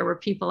grateful that there were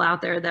people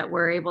out there that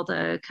were able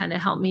to kind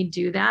of help me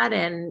do that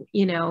and,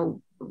 you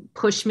know,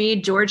 push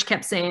me. George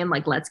kept saying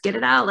like, let's get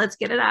it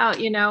out,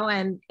 you know,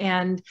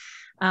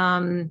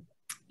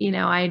 you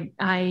know,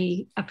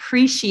 I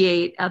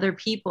appreciate other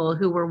people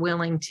who were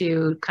willing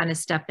to kind of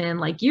step in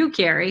like you,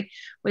 Kerry,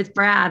 with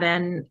Brad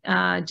and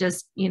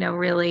just, you know,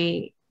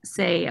 really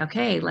say,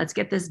 okay, let's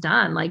get this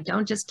done. Like,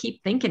 don't just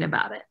keep thinking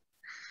about it.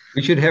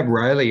 We should have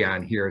Riley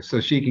on here so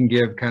she can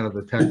give kind of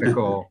the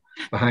technical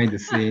behind the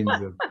scenes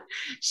of.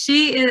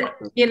 She is,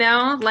 you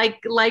know,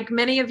 like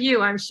many of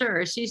you, I'm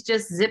sure she's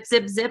just zip,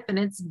 zip, zip, and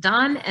it's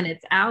done and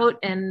it's out.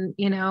 And,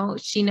 you know,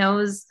 she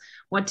knows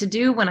what to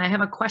do. When I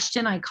have a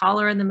question, I call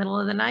her in the middle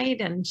of the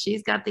night and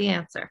she's got the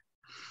answer.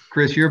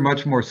 Chrys, you're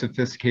much more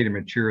sophisticated and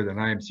mature than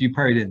I am. So you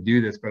probably didn't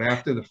do this, but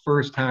after the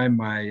first time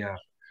my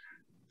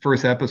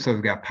first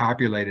episodes got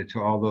populated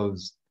to all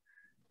those,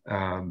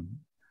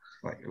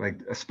 like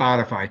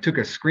Spotify, I took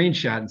a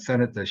screenshot and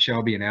sent it to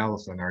Shelby and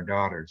Allison, our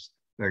daughters.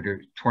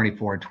 They're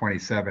 24 and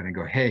 27, and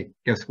go, hey,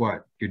 guess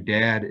what? Your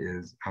dad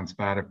is on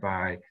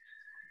Spotify.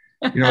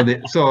 You know,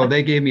 so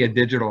they gave me a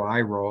digital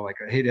eye roll, like,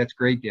 hey, that's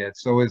great, Dad.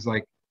 So is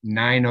like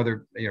 9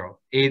 other, you know,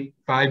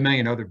 5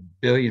 million other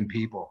billion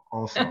people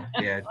also.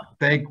 Dad,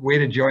 way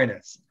to join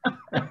us.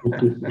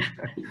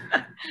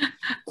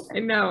 I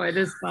know, it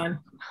is fun.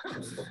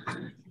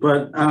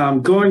 But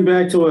going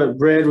back to what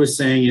Brad was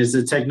saying is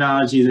the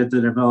technology that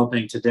they're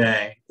developing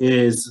today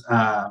is,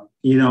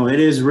 you know, it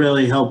is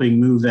really helping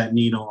move that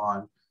needle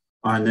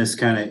on this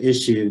kind of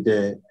issue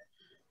that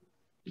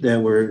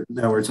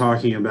we're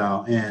talking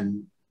about.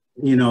 And,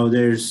 you know,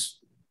 there's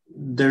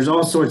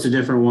all sorts of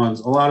different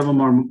ones. A lot of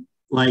them are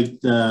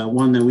like the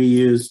one that we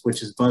use,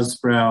 which is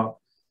Buzzsprout.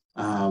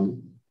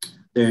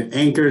 The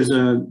Anchor's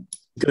a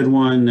good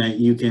one that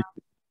you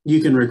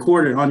can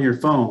record it on your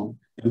phone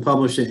and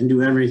publish it and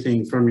do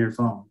everything from your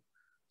phone.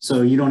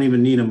 So you don't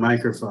even need a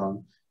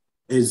microphone.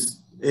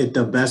 Is it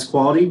the best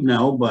quality?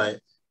 No, but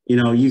you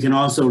know, you can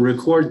also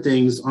record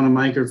things on a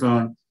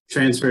microphone,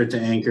 transfer it to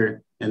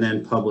Anchor, and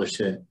then publish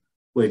it,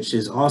 which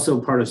is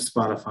also part of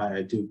Spotify,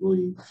 I do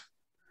believe.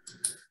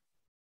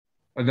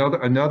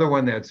 Another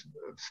one that's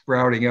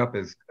sprouting up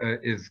is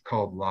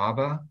called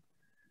Lava,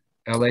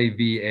 Lava.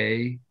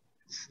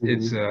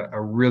 It's a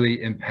really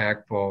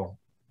impactful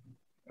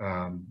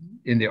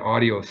in the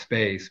audio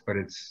space, but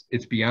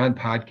it's beyond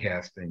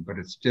podcasting, but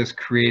it's just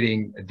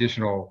creating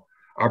additional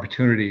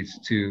opportunities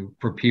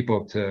for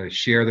people to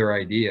share their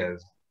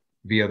ideas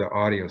via the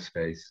audio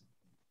space.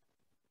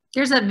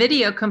 There's a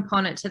video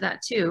component to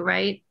that too,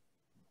 right,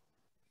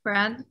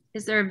 Brad?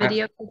 Is there a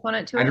video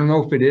component to it? I don't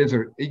know if it is,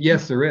 or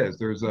yes, there is.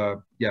 There's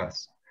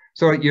yes.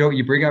 So, you know,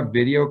 you bring up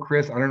video,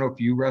 Chrys. I don't know if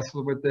you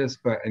wrestled with this,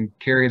 and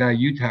Kerry and I,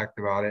 you talked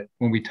about it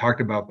when we talked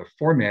about the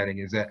formatting,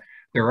 is that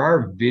there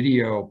are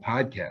video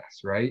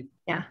podcasts, right?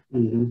 Yeah.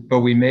 Mm-hmm.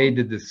 But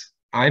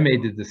I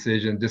made the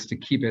decision just to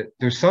keep it.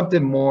 There's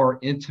something more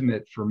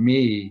intimate for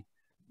me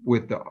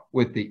with the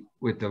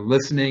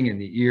listening and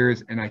the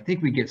ears, and I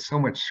think we get so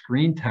much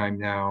screen time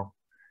now.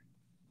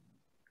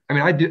 I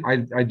mean,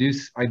 I do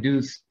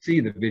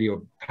see the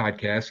video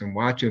podcasts and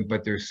watch them,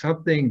 but there's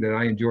something that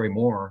I enjoy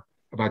more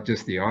about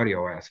just the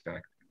audio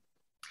aspect.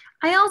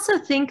 I also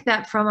think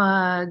that from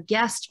a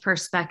guest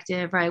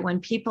perspective, right,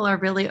 when people are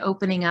really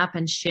opening up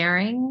and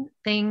sharing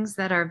things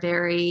that are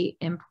very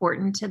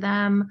important to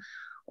them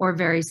or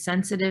very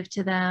sensitive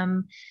to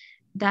them,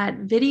 that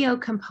video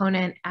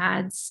component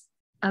adds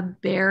a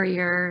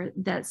barrier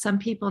that some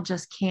people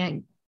just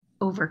can't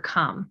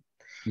overcome.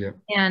 Yeah.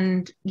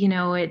 And, you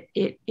know, it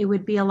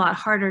would be a lot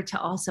harder to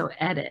also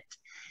edit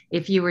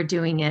if you were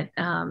doing it.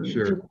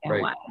 Sure.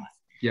 Right.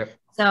 Yep.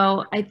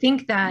 So I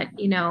think that,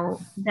 you know,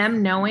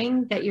 them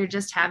knowing that you're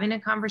just having a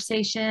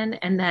conversation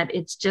and that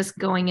it's just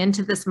going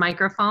into this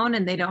microphone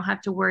and they don't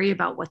have to worry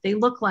about what they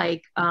look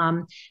like.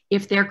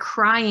 If they're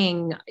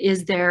crying,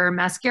 is there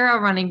mascara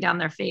running down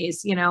their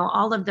face? You know,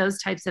 all of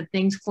those types of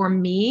things for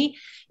me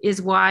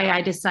is why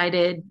I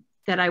decided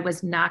that I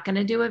was not going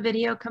to do a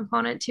video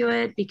component to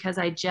it, because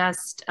I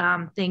just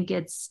think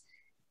it's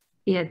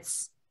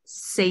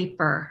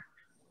safer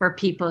for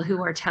people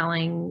who are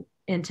telling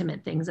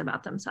intimate things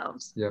about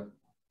themselves. Yep.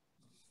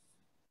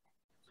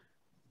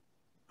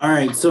 All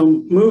right. So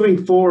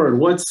moving forward,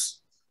 what's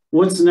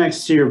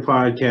next to your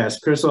podcast?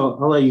 Chrys,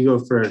 I'll let you go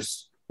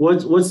first.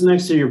 What's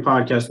next to your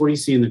podcast? What do you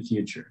see in the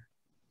future?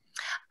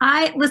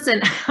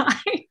 Listen,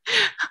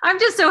 I'm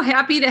just so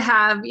happy to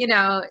have, you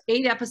know,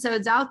 8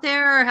 episodes out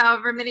there, or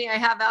however many I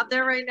have out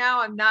there right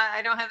now.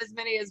 I don't have as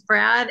many as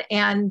Brad.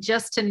 And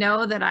just to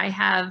know that I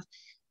have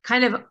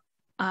kind of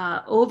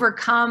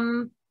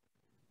overcome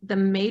the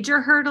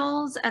major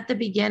hurdles at the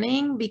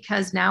beginning,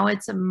 because now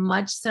it's a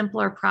much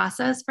simpler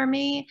process for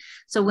me.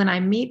 So when I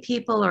meet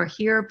people or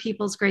hear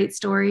people's great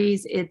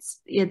stories,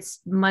 it's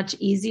much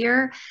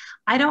easier.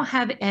 I don't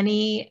have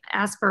any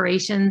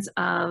aspirations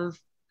of,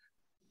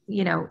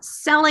 you know,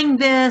 selling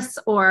this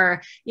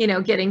or, you know,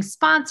 getting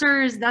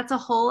sponsors. That's a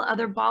whole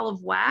other ball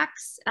of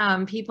wax.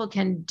 People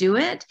can do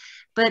it.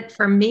 But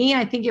for me,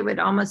 I think it would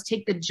almost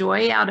take the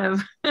joy out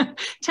of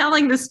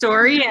telling the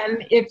story.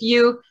 And if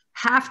you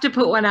have to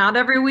put one out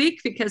every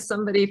week because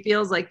somebody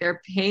feels like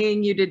they're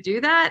paying you to do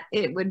that,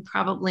 it would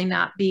probably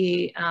not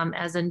be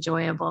as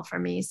enjoyable for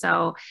me.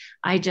 So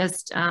I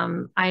just,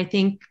 I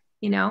think,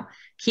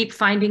 keep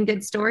finding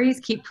good stories,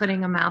 keep putting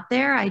them out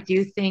there. I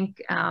do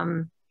think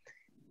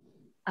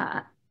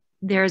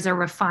there's a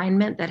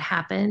refinement that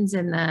happens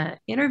in the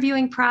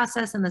interviewing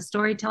process and the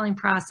storytelling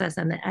process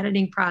and the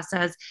editing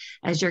process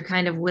as you're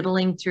kind of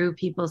whittling through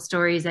people's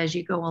stories as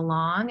you go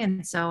along.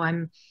 And so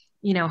I'm,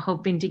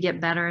 hoping to get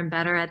better and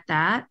better at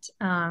that,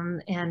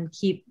 and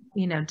keep,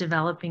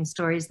 developing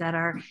stories that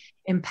are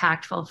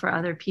impactful for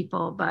other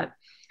people. But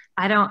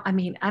I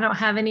don't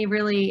have any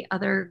really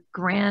other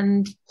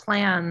grand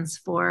plans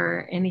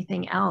for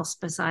anything else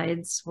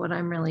besides what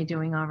I'm really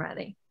doing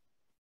already.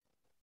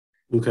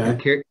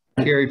 Okay.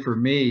 Kerry, for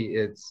me,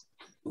 it's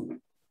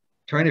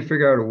trying to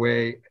figure out a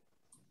way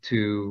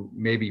to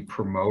maybe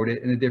promote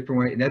it in a different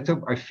way.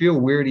 And I feel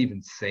weird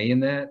even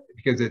saying that,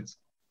 because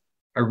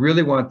I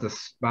really want the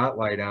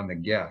spotlight on the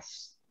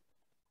guests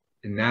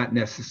and not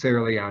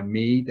necessarily on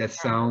me. That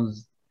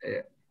sounds,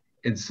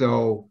 and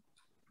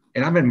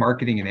I'm in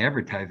marketing and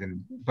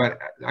advertising, but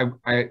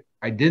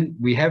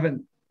we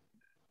haven't.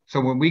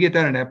 So when we get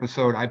done an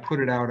episode, I put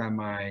it out on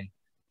my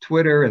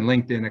Twitter and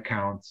LinkedIn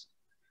accounts.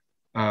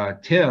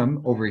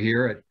 Tim over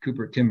here at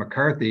Cooper, Tim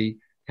McCarthy,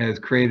 has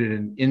created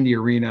an In the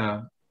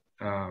Arena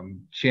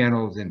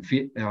channels on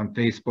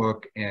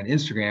Facebook and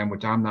Instagram,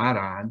 which I'm not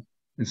on.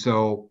 And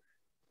so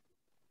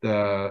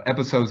the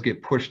episodes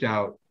get pushed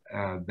out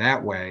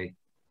that way.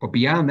 But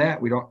beyond that,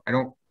 I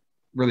don't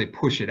really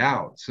push it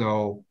out.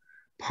 So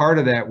part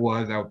of that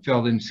was I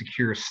felt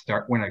insecure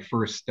when I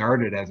first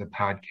started as a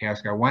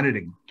podcaster. I wanted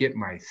to get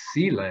my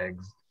sea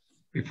legs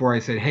before I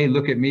said, hey,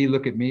 look at me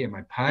at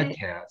my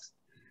podcast.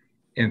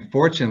 And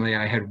fortunately,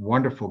 I had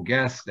wonderful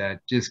guests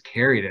that just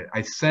carried it.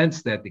 I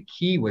sensed that the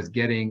key was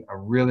getting a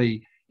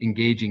really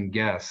engaging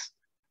guest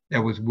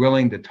that was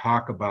willing to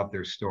talk about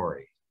their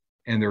story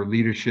and their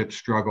leadership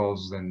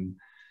struggles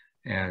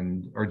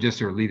or just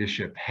their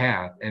leadership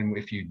path. And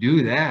if you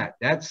do that,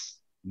 that's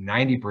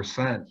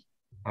 90%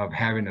 of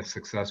having a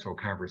successful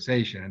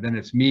conversation. And then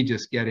it's me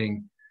just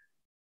getting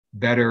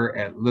better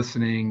at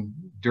listening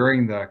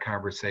during the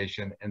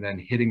conversation and then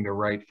hitting the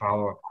right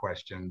follow-up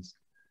questions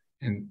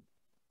and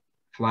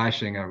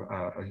flashing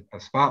a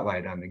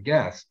spotlight on the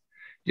guest.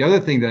 The other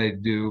thing that I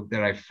do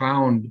that I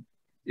found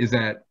is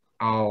that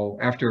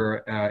after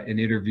an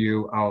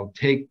interview, I'll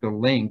take the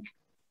link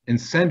and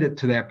send it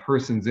to that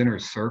person's inner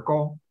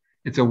circle.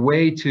 It's a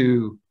way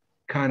to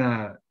kind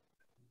of,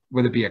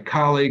 whether it be a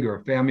colleague or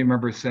a family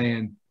member,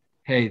 saying,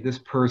 hey, this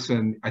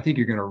person, I think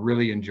you're going to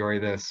really enjoy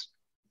this.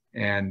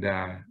 And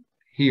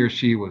he or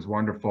she was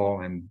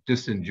wonderful, and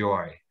just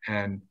enjoy.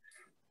 And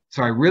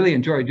so I really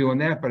enjoy doing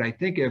that. But I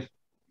think if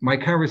my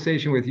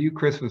conversation with you,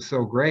 Chrys, was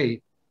so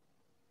great,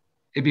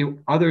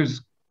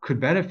 others could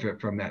benefit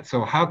from that.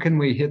 So how can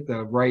we hit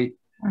the right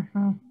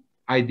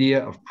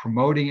idea of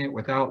promoting it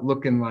without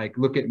looking like,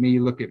 look at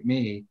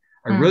me.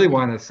 I really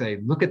want to say,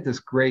 look at this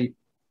great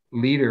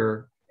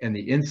leader and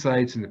the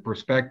insights and the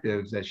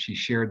perspectives that she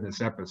shared in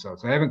this episode.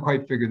 So I haven't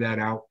quite figured that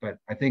out, but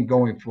I think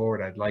going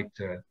forward, I'd like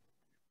to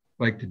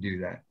do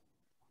that.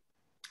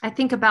 I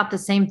think about the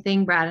same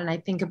thing, Brad. And I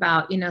think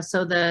about,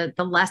 so the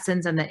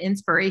lessons and the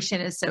inspiration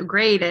is so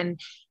great. And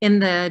in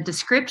the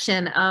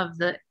description of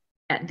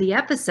the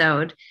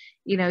episode,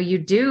 I know you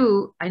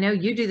do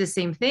the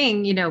same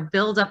thing,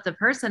 build up the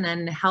person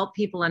and help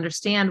people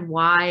understand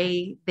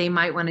why they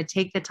might want to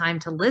take the time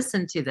to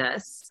listen to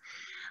this.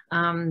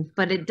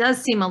 But it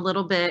does seem a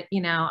little bit,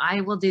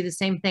 I will do the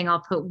same thing.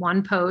 I'll put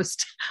one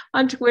post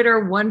on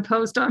Twitter, one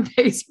post on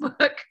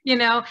Facebook,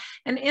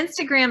 and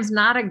Instagram's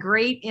not a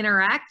great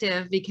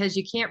interactive because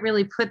you can't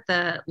really put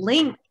the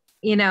link,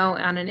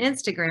 on an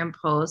Instagram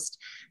post.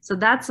 So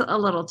that's a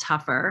little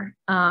tougher.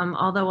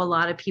 Although a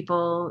lot of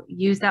people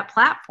use that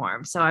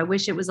platform. So I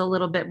wish it was a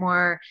little bit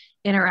more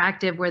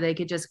interactive where they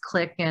could just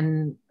click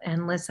and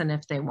listen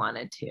if they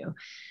wanted to.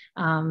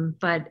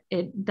 But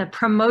the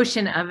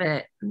promotion of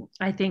it,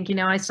 I think,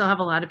 I still have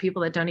a lot of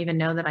people that don't even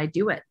know that I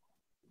do it.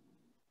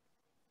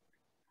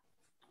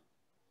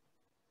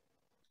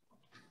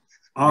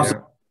 Awesome.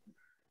 Yeah.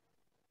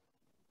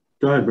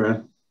 Go ahead,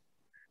 Brad.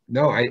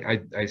 No,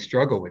 I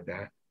struggle with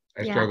that.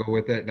 I struggle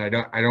with it, and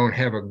I don't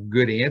have a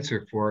good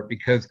answer for it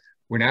because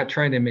we're not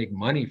trying to make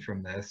money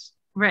from this.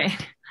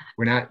 Right.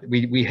 We're not.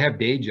 We have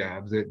day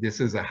jobs. This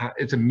is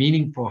it's a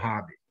meaningful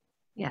hobby.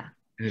 Yeah.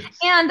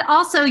 And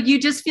also, you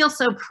just feel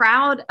so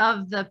proud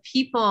of the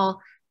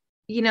people,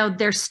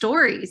 their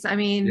stories. I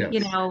mean,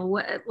 yes.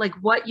 like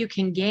what you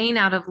can gain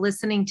out of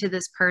listening to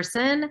this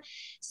person.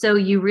 So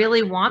you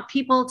really want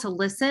people to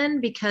listen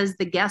because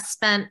the guest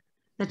spent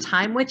the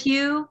time with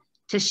you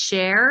to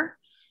share.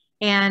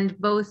 And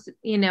both,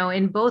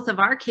 in both of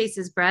our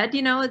cases, Brad,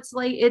 it's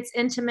like it's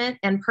intimate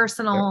and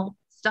personal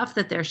stuff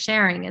that they're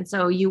sharing. And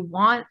so you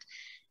want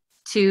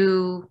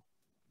to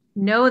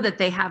know that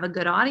they have a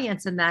good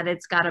audience and that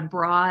it's got a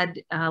broad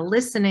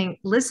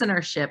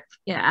listenership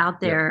out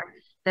there,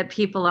 that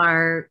people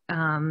are,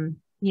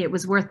 it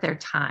was worth their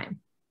time.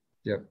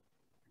 Yep.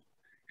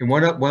 And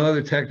one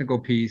other technical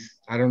piece,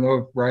 I don't know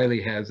if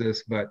Riley has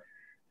this, but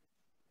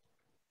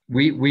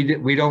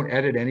we don't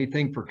edit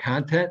anything for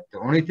content. The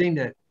only thing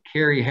that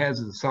Kerry has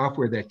is a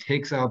software that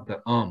takes out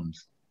the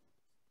ums,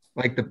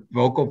 like the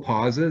vocal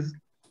pauses.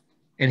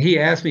 And he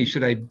asked me,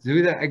 should I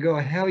do that? I go,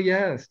 hell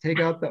yes, take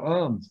out the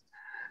ums.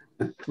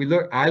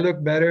 I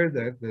look better,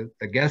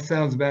 the guest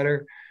sounds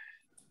better.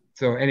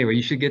 So anyway,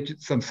 you should get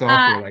some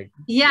software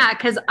yeah,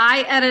 because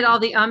I edit all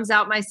the ums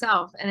out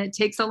myself and it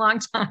takes a long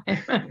time.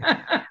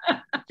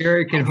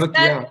 Kerry can hook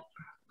you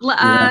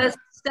up.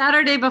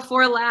 Saturday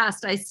before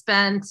last, I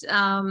spent 6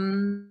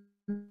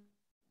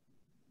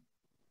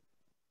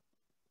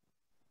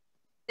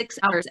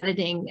 hours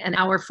editing an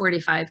hour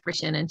 45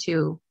 version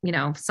into,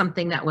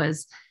 something that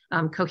was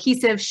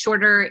cohesive,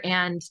 shorter,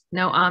 and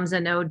no ums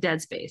and no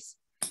dead space.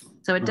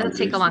 So it does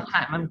take a long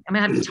time. I'm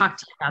gonna have to talk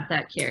to you about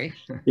that, Kerry.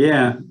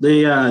 Yeah,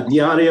 the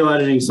audio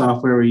editing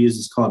software we use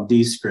is called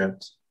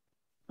Descript.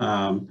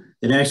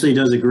 It actually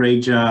does a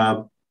great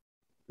job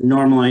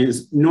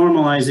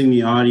normalizing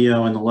the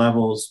audio and the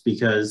levels,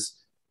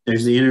 because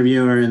there's the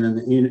interviewer and then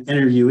the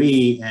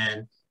interviewee,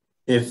 and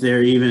if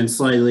they're even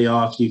slightly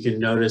off, you can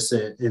notice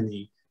it in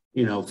the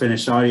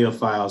finished audio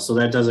file. So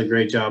that does a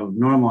great job of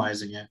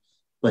normalizing it.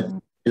 But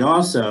it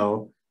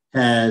also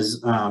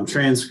has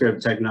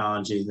transcript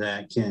technology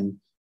that can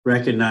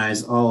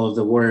recognize all of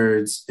the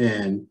words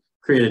and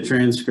create a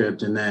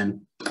transcript. And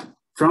then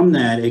from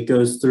that, it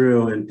goes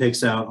through and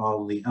picks out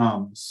all of the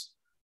ums.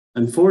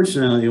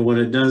 Unfortunately, what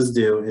it does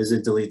do is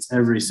it deletes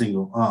every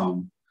single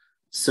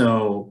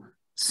So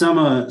some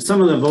of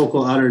the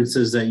vocal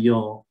utterances that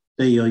you'll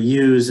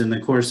use in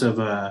the course of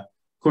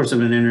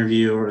an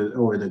interview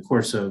or the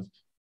course of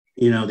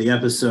the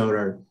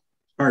episode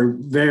are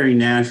very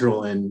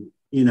natural, and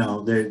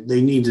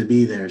they need to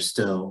be there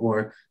still,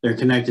 or they're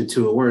connected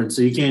to a word.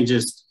 So you can't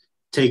just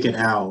take it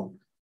out.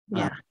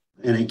 And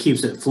it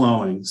keeps it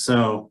flowing.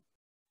 So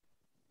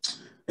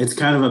it's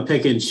kind of a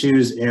pick and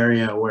choose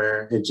area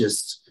where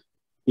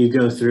you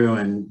go through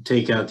and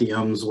take out the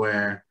ums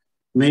where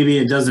maybe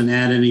it doesn't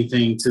add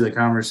anything to the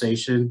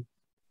conversation,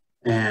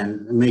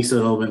 and it makes it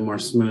a little bit more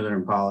smoother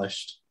and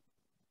polished.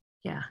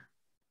 Yeah.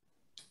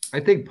 I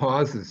think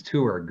pauses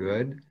too are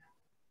good.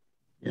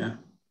 Yeah.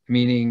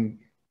 Meaning,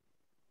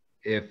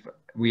 if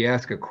we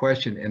ask a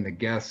question and the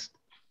guest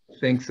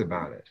thinks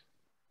about it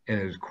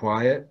and is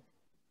quiet.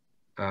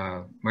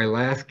 My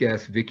last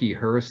guest, Vicky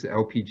Hurst, the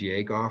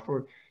LPGA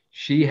golfer,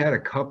 she had a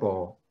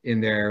couple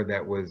in there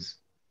that was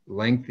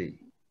lengthy,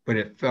 but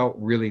it felt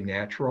really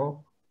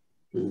natural.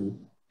 And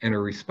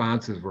her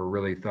responses were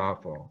really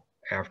thoughtful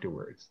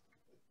afterwards.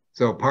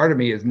 So part of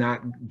me is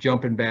not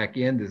jumping back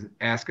in to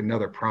ask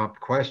another prompt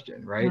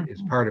question, right?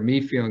 It's part of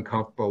me feeling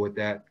comfortable with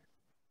that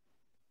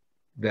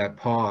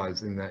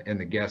pause and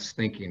the guest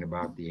thinking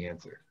about the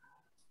answer.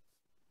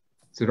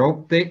 So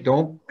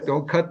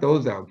don't cut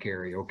those out,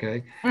 Kerry,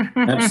 okay?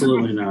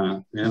 Absolutely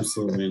not.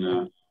 Absolutely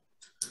not.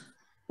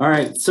 All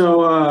right,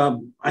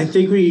 so I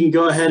think we can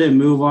go ahead and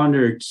move on to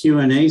our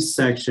Q&A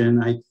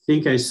section. I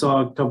think I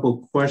saw a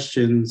couple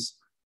questions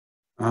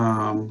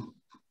come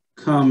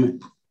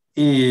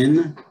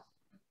in.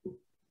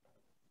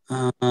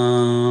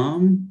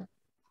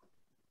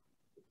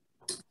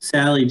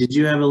 Sally, did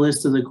you have a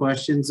list of the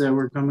questions that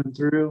were coming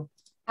through?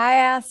 I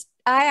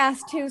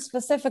asked two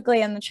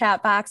specifically in the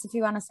chat box, if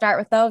you want to start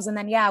with those. And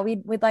then,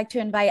 we'd like to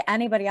invite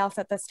anybody else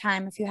at this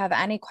time. If you have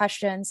any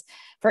questions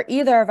for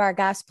either of our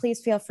guests, please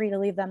feel free to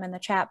leave them in the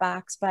chat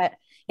box. But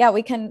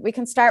we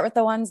can start with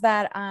the ones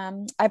that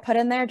I put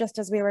in there just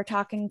as we were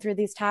talking through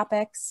these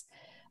topics.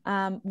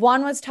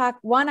 One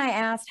I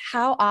asked,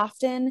 how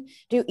often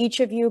do each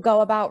of you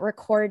go about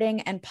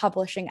recording and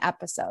publishing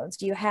episodes?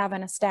 Do you have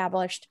an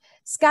established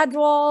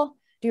schedule?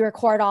 Do you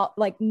record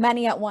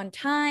many at one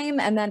time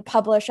and then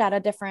publish at a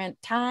different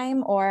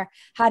time? Or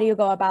how do you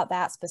go about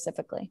that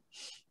specifically?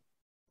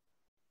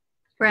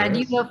 Brad,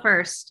 you go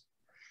first.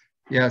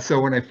 Yeah, so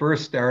when I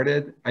first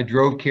started, I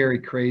drove Kerry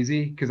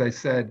crazy because I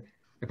said,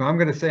 if I'm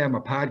going to say I'm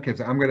a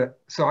podcast,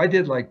 so I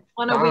did like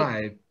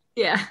 5.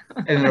 Yeah.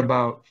 in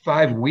about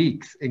 5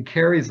 weeks. And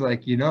Kerry's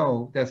like,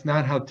 that's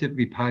not how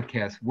typically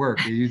podcasts work.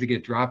 They usually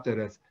get dropped at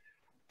a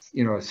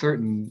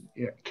certain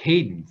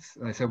cadence.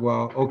 And I said,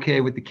 well, okay,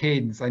 with the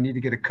cadence, I need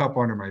to get a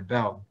couple under my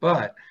belt.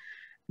 But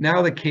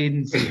now the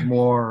cadence is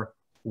more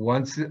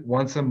once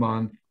a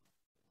month,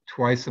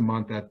 twice a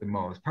month at the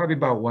most. Probably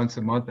about once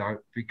a month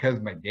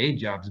because my day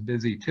job's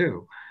busy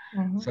too.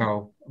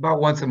 So about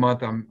once a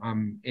month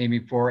I'm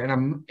aiming for, and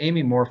I'm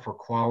aiming more for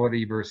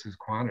quality versus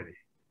quantity.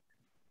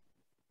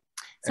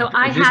 So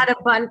I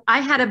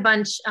had a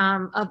bunch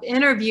of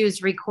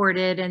interviews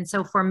recorded. And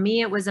so for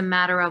me, it was a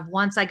matter of,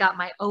 once I got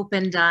my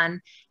open done,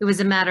 it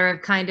was a matter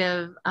of kind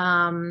of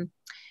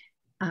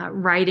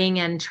writing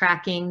and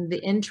tracking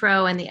the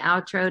intro and the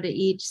outro to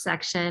each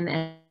section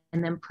and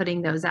then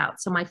putting those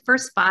out. So my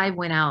first 5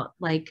 went out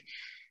like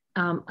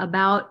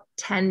about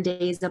 10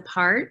 days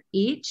apart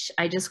each.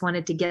 I just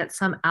wanted to get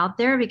some out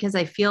there because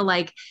I feel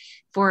like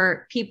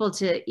for people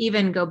to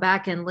even go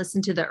back and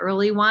listen to the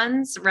early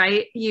ones,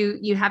 right?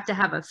 You have to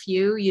have a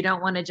few. You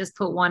don't want to just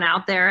put one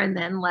out there and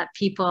then let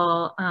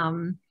people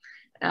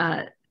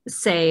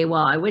say,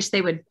 well, I wish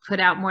they would put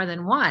out more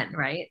than one,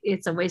 right?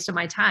 It's a waste of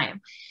my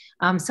time.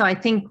 So I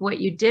think what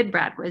you did,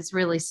 Brad, was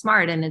really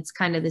smart. And it's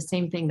kind of the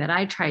same thing that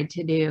I tried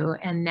to do.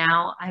 And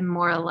now I'm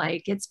more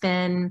like, it's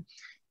been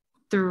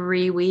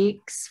 3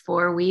 weeks,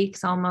 4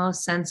 weeks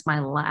almost since my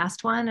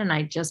last one. And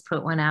I just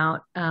put one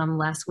out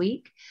last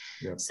week.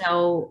 Yep.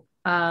 So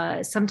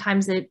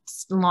sometimes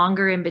it's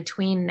longer in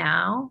between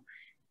now.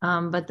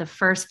 But the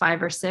first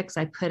 5 or 6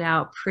 I put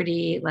out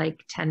pretty like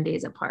 10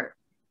 days apart.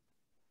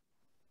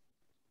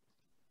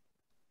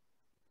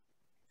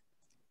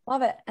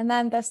 Love it. And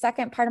then the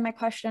second part of my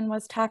question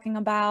was talking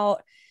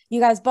about, you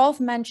guys both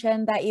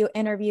mentioned that you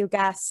interview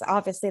guests.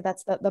 Obviously,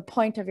 that's the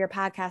point of your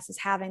podcast, is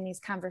having these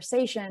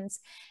conversations.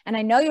 And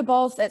I know you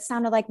both, it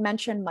sounded like,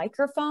 mentioned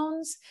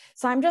microphones.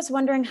 So I'm just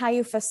wondering how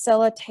you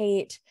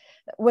facilitate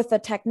with the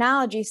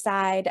technology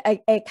side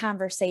a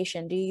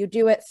conversation. Do you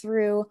do it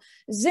through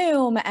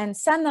Zoom and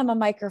send them a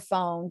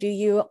microphone? Do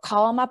you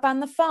call them up on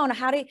the phone?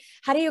 How do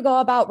you go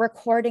about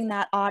recording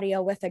that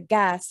audio with a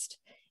guest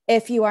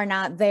if you are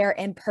not there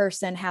in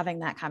person having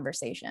that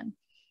conversation?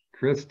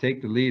 Chrys,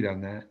 take the lead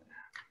on that.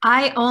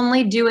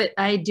 I do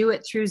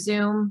it through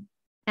Zoom,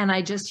 and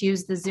I just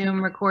use the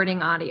Zoom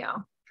recording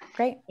audio.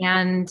 Great.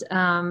 And,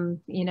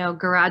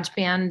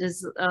 GarageBand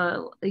is,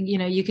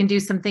 you can do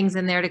some things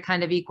in there to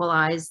kind of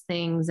equalize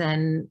things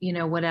and,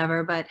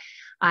 whatever, but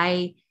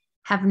I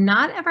have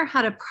not ever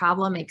had a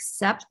problem,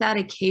 except that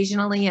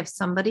occasionally if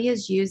somebody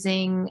is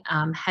using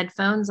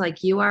headphones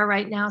like you are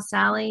right now,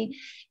 Sally,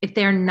 if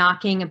they're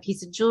knocking a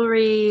piece of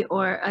jewelry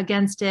or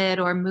against it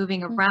or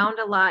moving around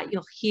a lot,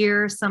 you'll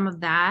hear some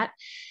of that.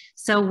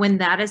 So when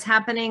that is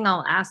happening,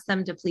 I'll ask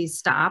them to please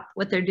stop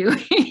what they're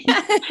doing,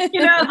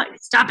 like,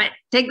 stop it,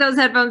 take those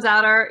headphones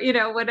out, or,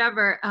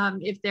 whatever,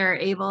 if they're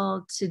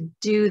able to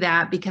do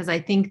that, because I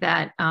think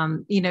that,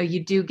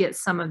 you do get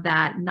some of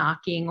that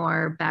knocking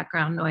or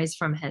background noise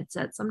from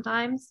headsets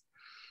sometimes.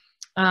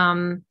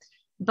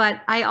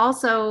 But I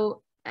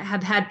also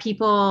have had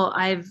people,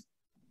 I've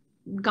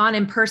gone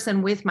in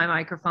person with my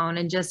microphone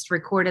and just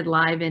recorded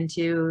live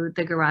into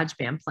the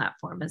GarageBand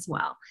platform as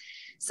well.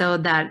 So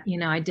that,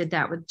 I did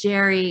that with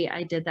Jerry,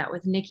 I did that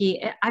with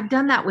Nikki. I've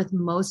done that with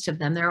most of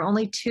them. There are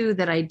only 2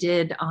 that I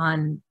did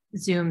on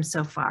Zoom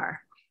so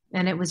far.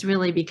 And it was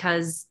really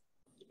because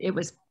it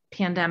was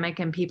pandemic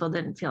and people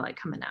didn't feel like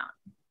coming out.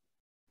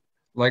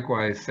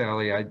 Likewise,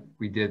 Sally,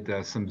 we did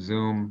some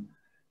Zoom,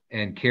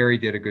 and Kerry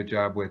did a good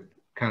job with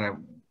kind of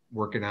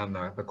working on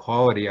the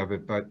quality of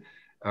it. But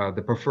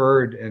the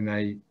preferred,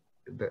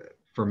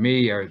 for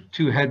me, are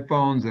 2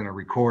 headphones and a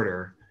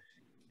recorder.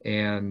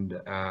 And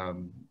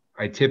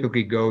I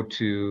typically go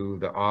to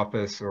the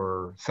office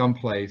or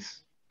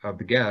someplace of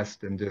the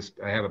guest and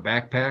I have a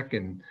backpack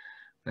and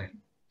I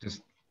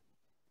just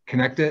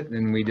connect it,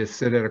 and we just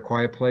sit at a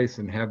quiet place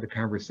and have the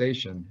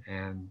conversation.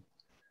 And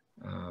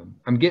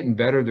I'm getting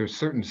better. There's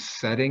certain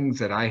settings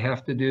that I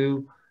have to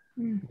do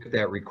with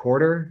that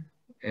recorder,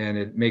 and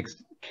it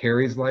makes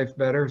Kerry's life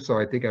better. So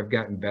I think I've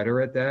gotten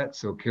better at that.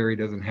 So Kerry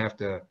doesn't have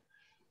to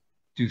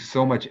do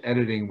so much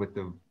editing with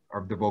the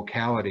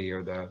vocality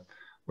or the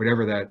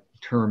whatever that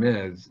term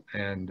is.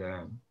 And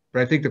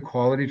but I think the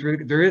quality is really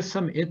good. There is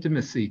some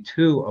intimacy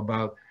too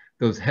about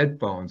those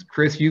headphones.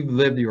 Chrys, you've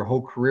lived your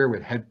whole career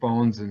with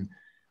headphones,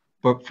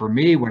 but for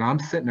me, when I'm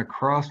sitting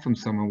across from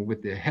someone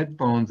with the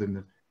headphones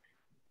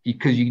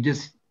because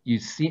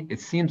it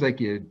seems like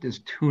you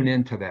just tune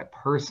into that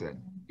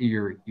person.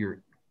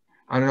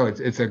 I don't know,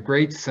 it's a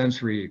great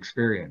sensory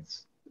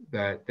experience,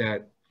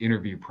 that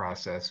interview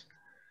process.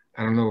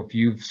 I don't know if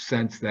you've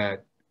sensed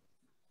that,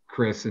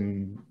 Chrys,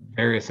 in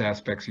various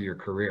aspects of your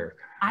career.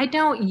 I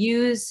don't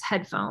use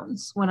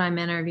headphones when I'm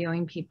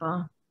interviewing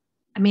people.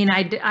 I mean,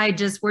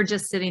 we're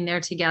just sitting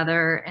there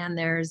together, and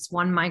there's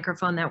one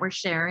microphone that we're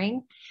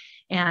sharing.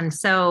 And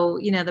so,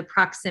 the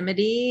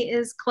proximity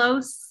is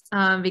close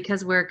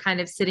because we're kind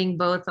of sitting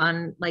both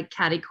on like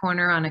catty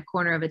corner on a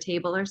corner of a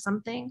table or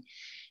something,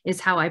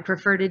 is how I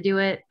prefer to do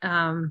it.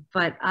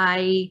 But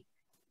I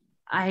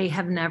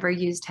have never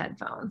used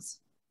headphones.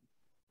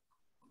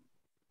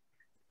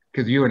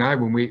 Because you and I,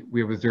 when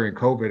we was during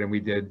COVID and we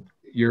did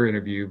your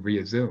interview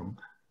via Zoom.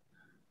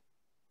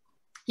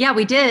 Yeah,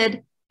 we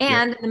did.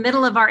 And in the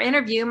middle of our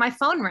interview, my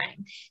phone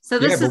rang. So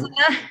this is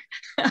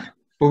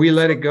but we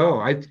let it go.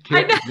 I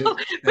know,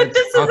 but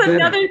this is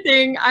another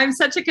thing. I'm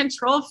such a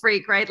control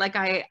freak, right? Like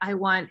I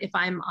want, if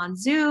I'm on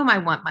Zoom, I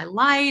want my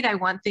light, I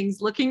want things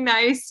looking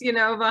nice,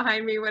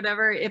 behind me,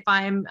 whatever. If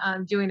I'm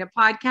doing a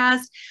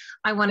podcast,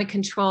 I want to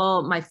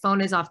control, my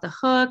phone is off the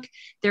hook.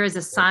 There is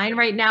a sign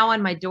right now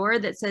on my door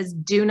that says,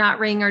 do not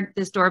ring or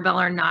this doorbell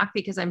or knock,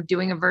 because I'm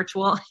doing a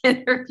virtual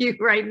interview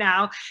right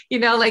now. You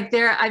know, like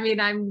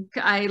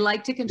I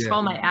like to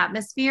control my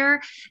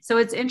atmosphere. So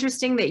it's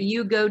interesting that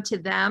you go to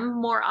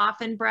them more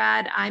often,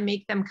 Brad. I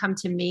make them come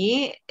to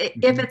me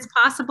if it's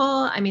possible.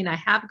 I mean, I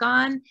have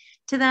gone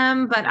to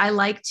them, but I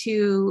like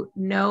to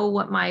know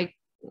what my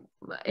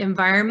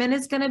environment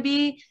is going to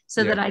be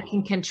so that I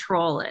can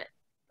control it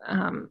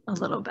a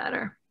little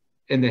better.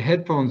 And the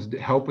headphones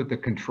help with the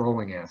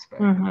controlling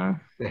aspect.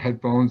 The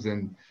headphones,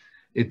 and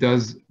it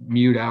does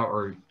mute out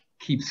or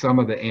keep some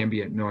of the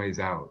ambient noise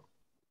out.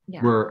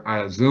 Where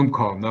a Zoom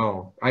call,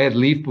 no. I had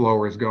leaf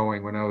blowers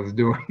going when I was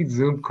doing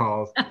Zoom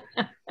calls.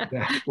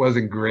 That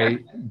wasn't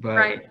great,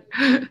 but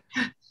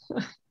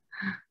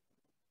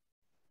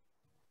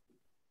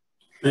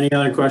Any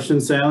other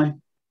questions, Sally?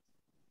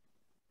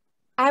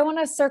 I want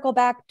to circle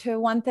back to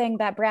one thing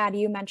that, Brad,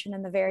 you mentioned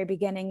in the very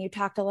beginning. You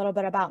talked a little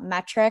bit about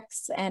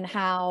metrics and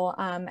how,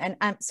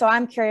 so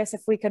I'm curious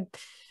if we could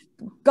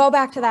go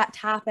back to that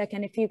topic,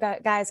 and if you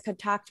guys could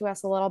talk to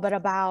us a little bit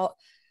about,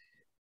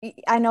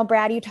 I know,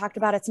 Brad, you talked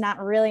about it's not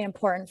really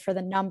important for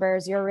the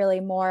numbers. You're really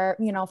more,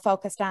 you know,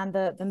 focused on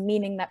the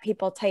meaning that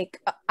people take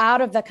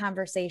out of the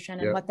conversation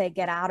and what they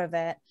get out of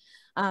it.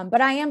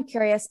 But I am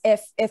curious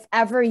if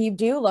ever you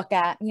do look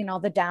at, you know,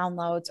 the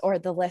downloads or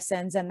the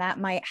listens, and that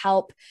might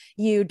help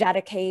you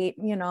dedicate,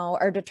 you know,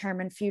 or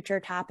determine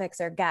future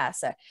topics or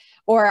guests.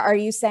 Or are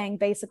you saying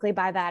basically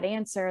by that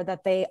answer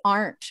that they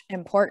aren't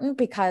important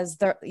because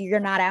you're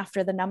not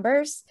after the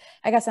numbers?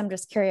 I guess I'm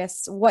just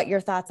curious what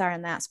your thoughts are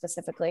on that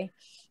specifically.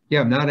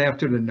 Yeah, I'm not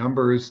after the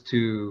numbers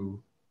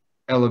to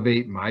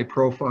elevate my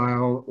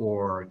profile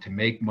or to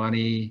make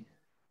money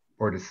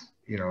or to,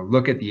 you know,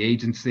 look at the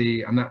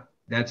agency.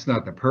 That's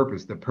not the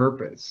purpose. The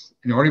purpose,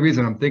 and the only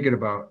reason I'm thinking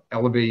about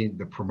elevating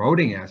the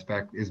promoting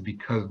aspect is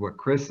because what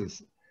Chrys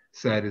has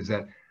said is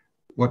that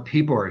what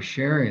people are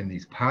sharing in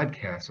these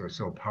podcasts are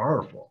so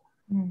powerful.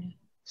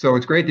 So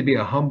it's great to be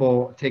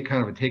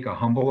take a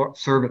humble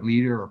servant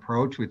leader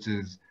approach, which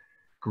is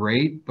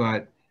great.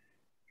 But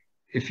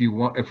if we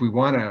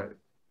want to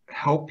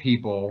help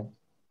people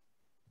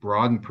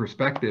broaden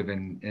perspective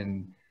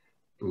and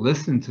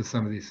listen to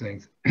some of these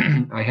things,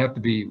 I have to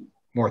be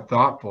more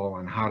thoughtful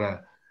on how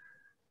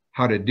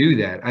to do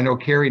that. I know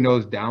Kerry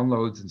knows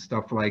downloads and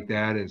stuff like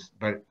that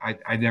but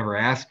I never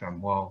asked him,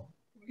 well,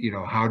 you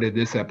know, how did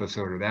this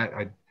episode or that?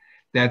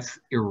 That's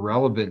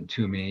irrelevant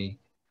to me.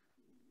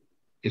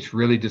 It's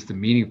really just the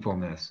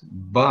meaningfulness.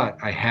 But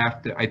I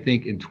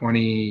think in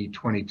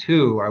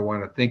 2022, I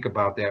want to think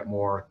about that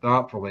more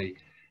thoughtfully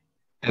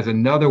as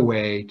another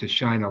way to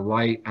shine a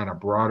light on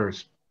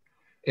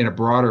in a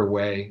broader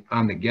way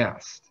on the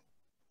guest.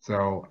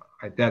 So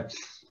I think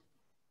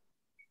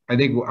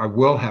I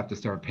will have to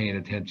start paying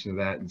attention to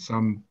that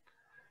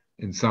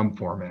in some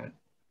format.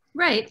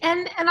 Right.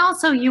 And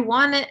also you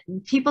want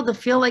people to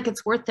feel like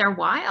it's worth their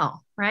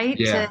while, right?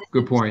 Yeah,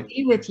 good point. To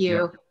be with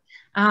you.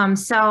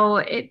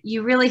 So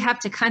you really have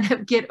to kind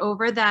of get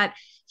over that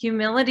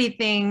humility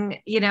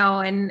thing, you know,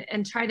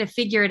 and try to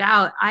figure it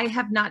out. I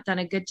have not done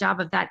a good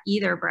job of that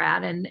either,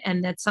 Brad.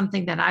 And that's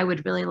something that I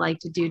would really like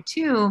to do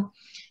too.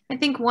 I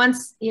think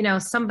once, you know,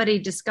 somebody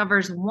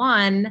discovers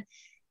one,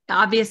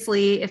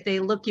 obviously, if they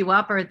look you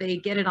up or they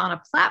get it on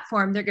a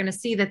platform, they're going to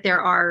see that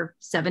there are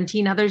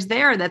 17 others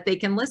there that they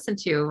can listen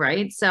to,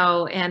 right?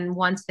 So, and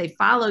once they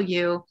follow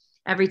you,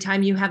 every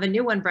time you have a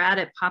new one, Brad,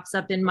 it pops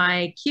up in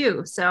my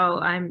queue.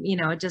 So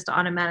it just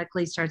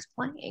automatically starts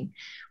playing,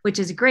 which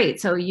is great.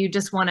 So you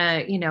just want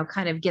to, you know,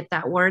 kind of get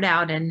that word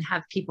out and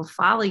have people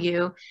follow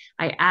you.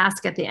 I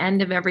ask at the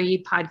end of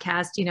every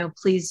podcast, you know,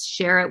 please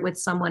share it with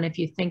someone if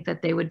you think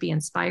that they would be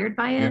inspired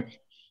by it.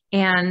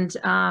 And,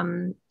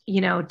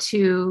 you know,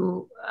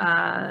 to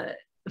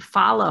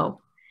follow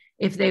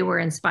if they were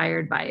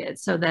inspired by it,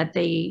 so that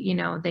they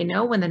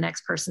know when the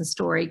next person's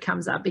story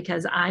comes up,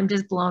 because I'm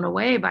just blown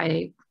away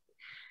by,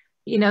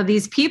 you know,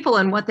 these people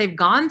and what they've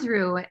gone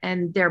through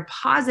and their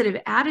positive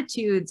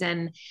attitudes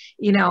and,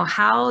 you know,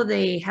 how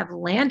they have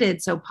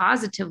landed so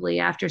positively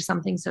after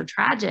something so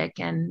tragic.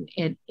 And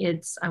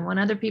I want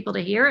other people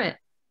to hear it.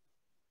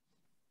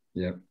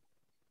 Yep.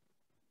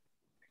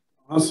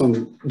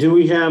 Awesome. Do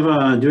we have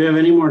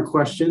any more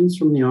questions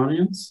from the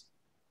audience?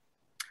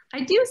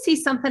 I do see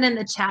something in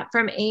the chat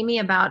from Amy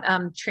about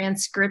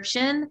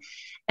transcription.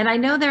 And I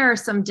know there are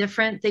some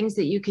different things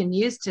that you can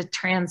use to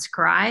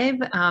transcribe.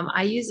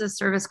 I use a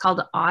service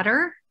called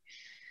Otter,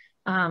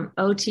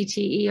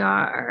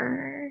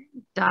 OTTER.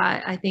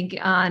 I think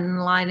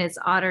online it's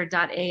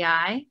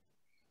otter.ai.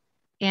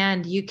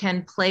 And you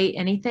can play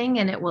anything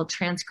and it will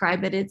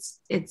transcribe it.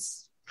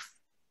 It's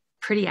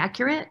pretty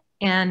accurate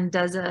and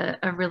does a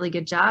really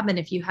good job. And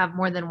if you have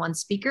more than one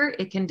speaker,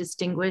 it can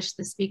distinguish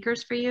the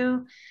speakers for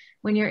you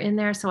when you're in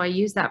there. So I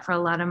use that for a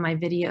lot of my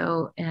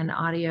video and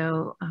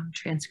audio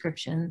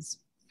transcriptions.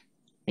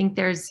 I think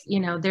there's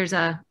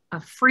a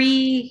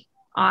free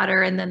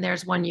Otter, and then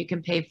there's one you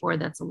can pay for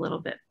that's a little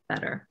bit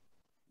better.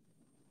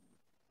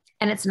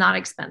 And it's not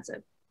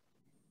expensive.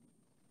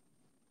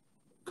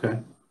 Okay,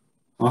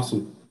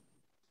 awesome.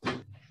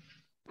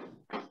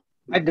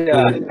 I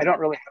don't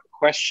really have a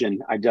question.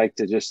 I'd like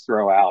to just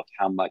throw out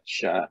how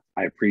much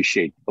I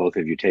appreciate both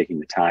of you taking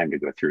the time to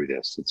go through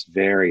this. It's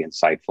very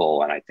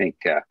insightful, and I think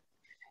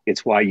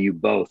it's why you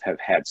both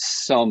have had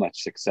so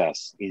much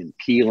success in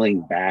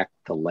peeling back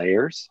the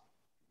layers.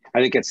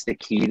 I think it's the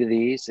key to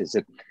these, is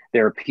that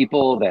there are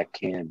people that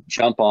can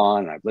jump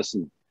on. I've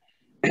listened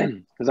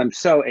because I'm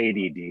so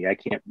ADD, I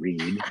can't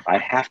read. I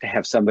have to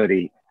have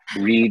somebody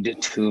read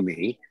to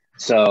me.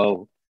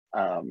 So,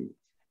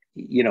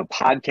 you know,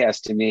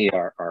 podcasts to me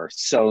are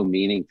so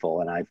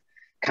meaningful, and I've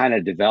kind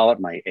of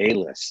developed my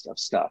A-list of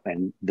stuff.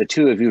 And the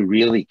two of you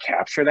really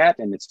capture that.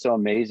 And it's so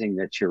amazing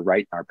that you're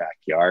right in our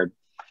backyard.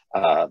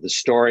 The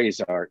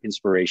stories are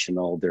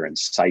inspirational. They're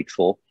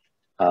insightful.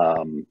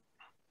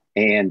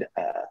 And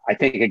I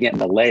think, again,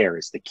 the layer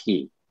is the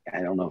key.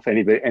 I don't know if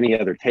any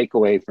other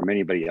takeaway from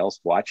anybody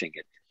else watching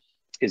it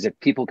is that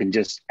people can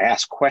just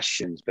ask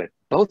questions, but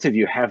both of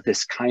you have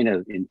this kind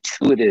of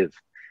intuitive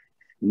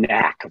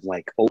knack of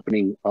like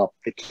opening up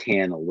the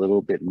can a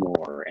little bit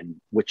more. And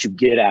what you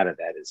get out of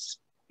that is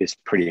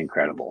pretty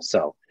incredible.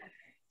 So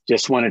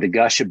just wanted to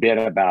gush a bit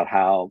about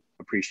how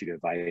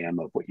appreciative I am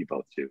of what you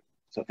both do.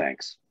 So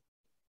thanks.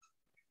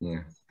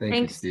 Yeah,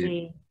 Thanks, you,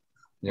 Steve.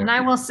 Yeah. And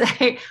I will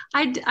say,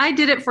 I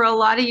did it for a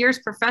lot of years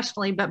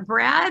professionally, but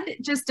Brad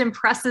just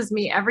impresses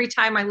me every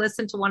time I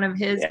listen to one of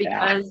his,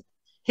 because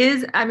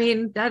I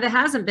mean, that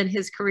hasn't been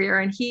his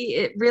career, and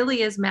it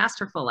really is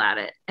masterful at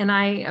it. And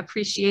I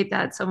appreciate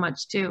that so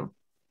much too.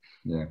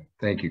 Yeah.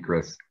 Thank you,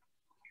 Chrys.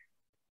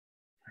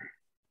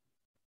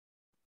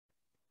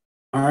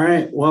 All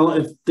right. Well,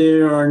 if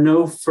there are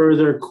no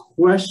further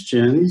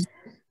questions,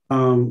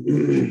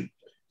 the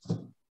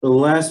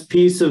last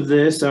piece of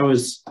this, I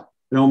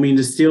don't mean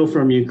to steal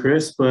from you,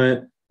 Chrys,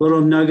 but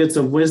little nuggets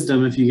of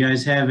wisdom, if you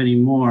guys have any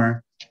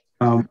more,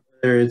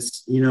 whether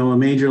it's, you know, a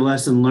major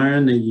lesson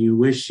learned that you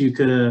wish you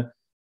could have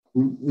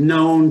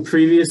known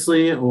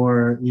previously,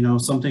 or, you know,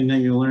 something that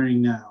you're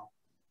learning now.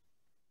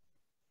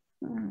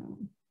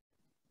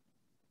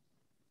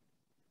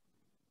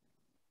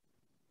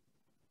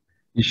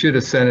 You should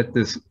have sent it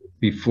this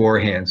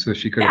beforehand so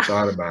she could have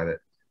thought about it.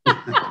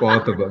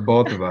 Both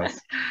of us.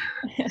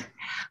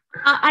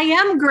 I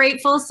am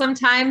grateful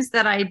sometimes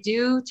that I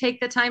do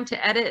take the time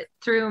to edit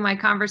through my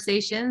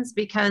conversations,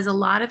 because a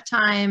lot of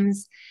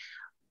times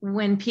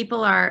when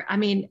people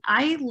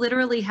I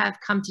literally have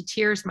come to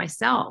tears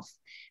myself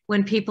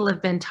when people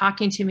have been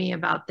talking to me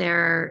about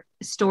their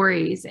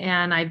stories,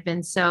 and I've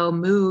been so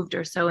moved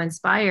or so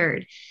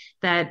inspired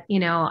that, you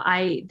know,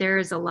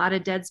 there's a lot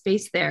of dead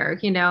space there,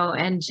 you know,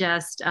 and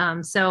just,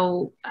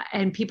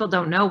 and people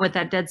don't know what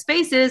that dead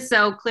space is.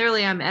 So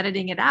clearly I'm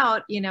editing it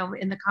out, you know,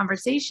 in the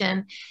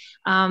conversation.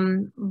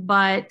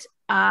 But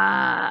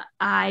I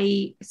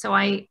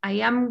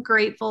am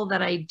grateful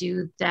that I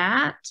do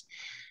that.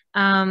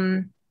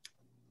 And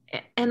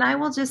I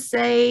will just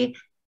say,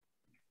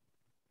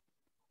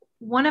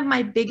 one of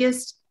my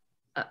biggest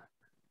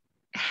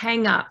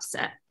hang-ups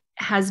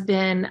has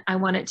been, I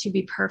want it to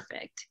be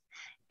perfect.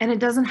 And it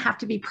doesn't have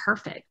to be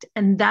perfect.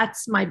 And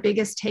that's my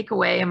biggest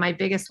takeaway, and my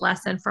biggest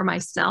lesson for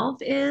myself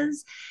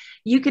is,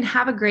 you can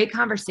have a great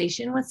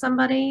conversation with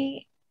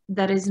somebody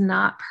that is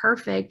not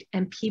perfect,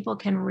 and people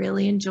can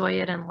really enjoy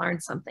it and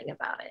learn something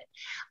about it.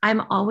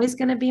 I'm always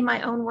going to be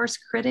my own worst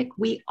critic.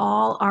 We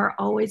all are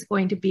always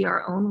going to be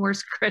our own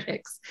worst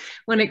critics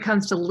when it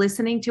comes to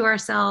listening to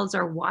ourselves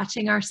or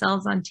watching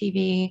ourselves on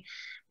TV.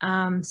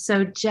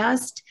 So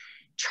just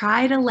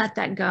try to let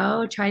that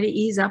go, try to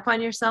ease up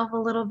on yourself a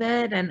little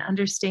bit, and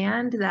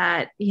understand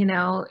that, you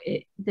know,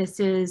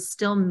 this is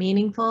still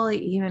meaningful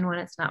even when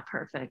it's not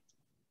perfect.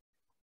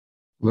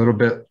 A little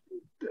bit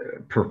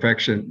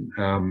perfection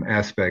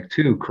aspect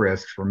too,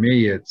 Chrys. For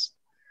me, it's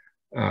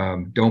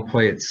don't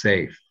play it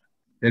safe.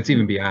 That's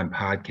even beyond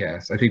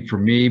podcasts. I think for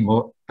me,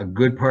 a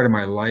good part of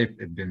my life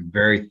had been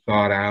very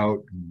thought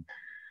out and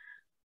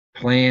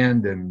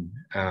planned, and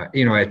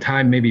you know, at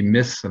times maybe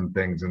missed some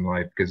things in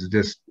life because it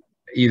just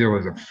either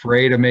was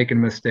afraid of making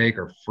a mistake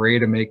or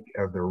afraid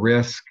of the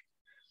risk.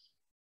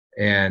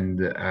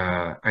 And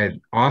I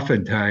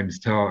oftentimes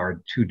tell our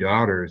two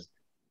daughters,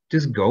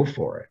 just go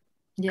for it.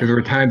 Because there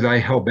were times I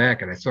held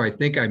back, and so I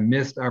think I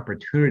missed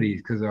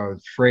opportunities because I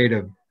was afraid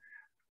of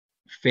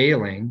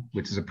failing,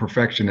 which is a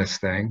perfectionist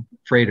thing,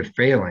 afraid of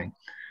failing.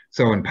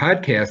 So in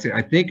podcasting,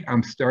 I think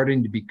I'm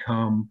starting to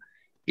become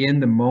in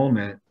the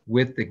moment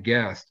with the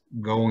guest,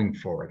 going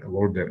for it a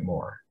little bit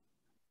more.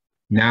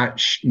 Not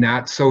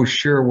so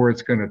sure where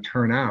it's going to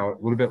turn out.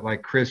 A little bit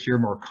like Chrys, you're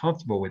more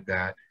comfortable with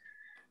that.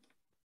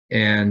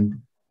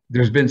 And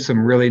there's been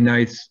some really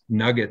nice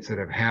nuggets that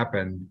have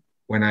happened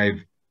when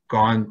I've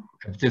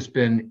just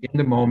been in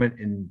the moment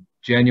and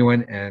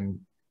genuine and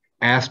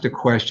asked a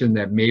question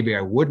that maybe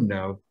I wouldn't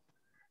have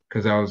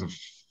because I was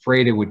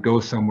afraid it would go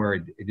somewhere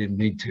it didn't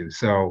need to.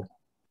 So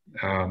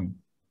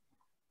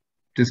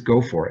just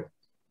go for it.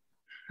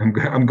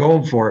 I'm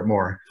going for it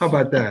more. How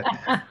about that?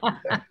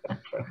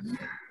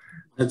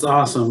 That's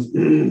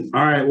awesome.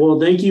 All right. Well,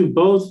 thank you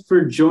both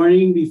for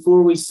joining.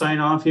 Before we sign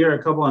off here,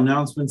 a couple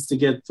announcements to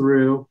get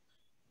through.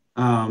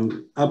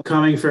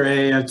 Upcoming for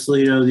AAF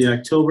Toledo, the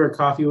October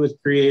Coffee with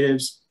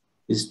Creatives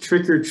is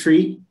Trick or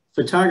Treat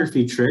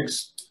Photography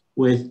Tricks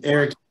with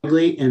Eric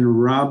Higley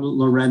and Rob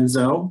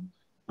Lorenzo,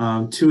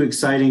 two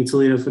exciting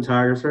Toledo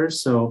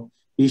photographers. So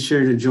be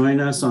sure to join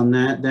us on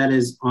that. That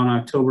is on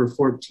October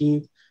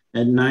 14th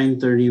at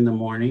 9:30 in the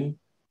morning.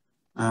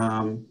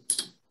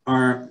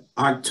 Our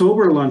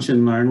October Lunch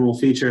and Learn will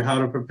feature how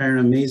to prepare an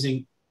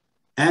amazing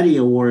Addy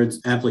Awards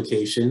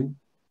application,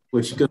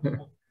 which goes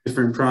through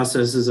different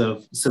processes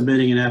of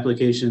submitting an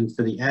application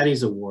for the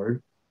Addies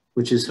Award,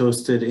 which is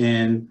hosted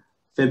in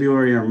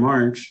February or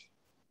March.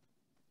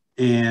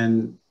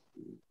 And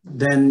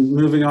then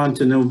moving on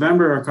to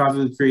November, our Coffee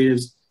with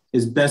Creatives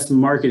is Best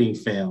Marketing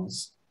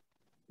Fails.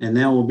 And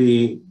that will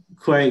be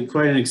quite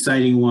an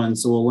exciting one.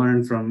 So we'll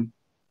learn from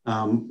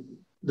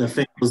the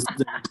fails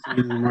that we see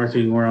in the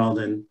marketing world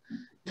and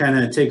kind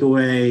of take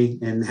away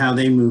and how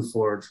they move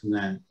forward from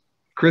that.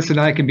 Chrys and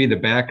I can be the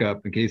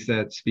backup in case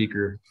that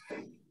speaker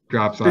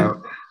drops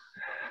out.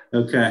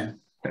 Okay.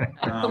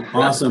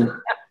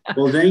 Awesome.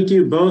 Well, thank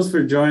you both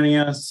for joining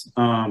us.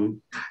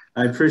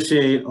 I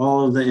appreciate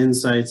all of the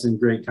insights and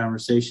great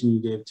conversation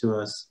you gave to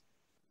us.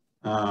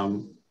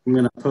 I'm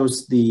going to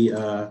post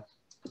the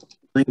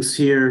links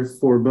here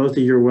for both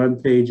of your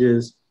web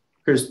pages,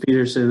 Chrys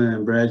Peterson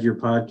and Brad, your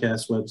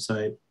podcast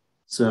website.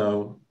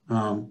 So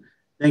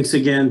thanks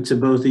again to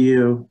both of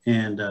you,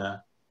 and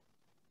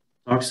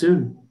talk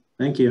soon.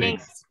 Thank you.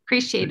 Thanks.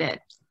 Appreciate it.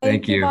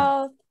 Thank you.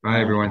 Both. Bye,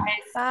 everyone.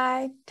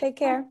 Bye. Take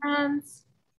care. Bye, friends.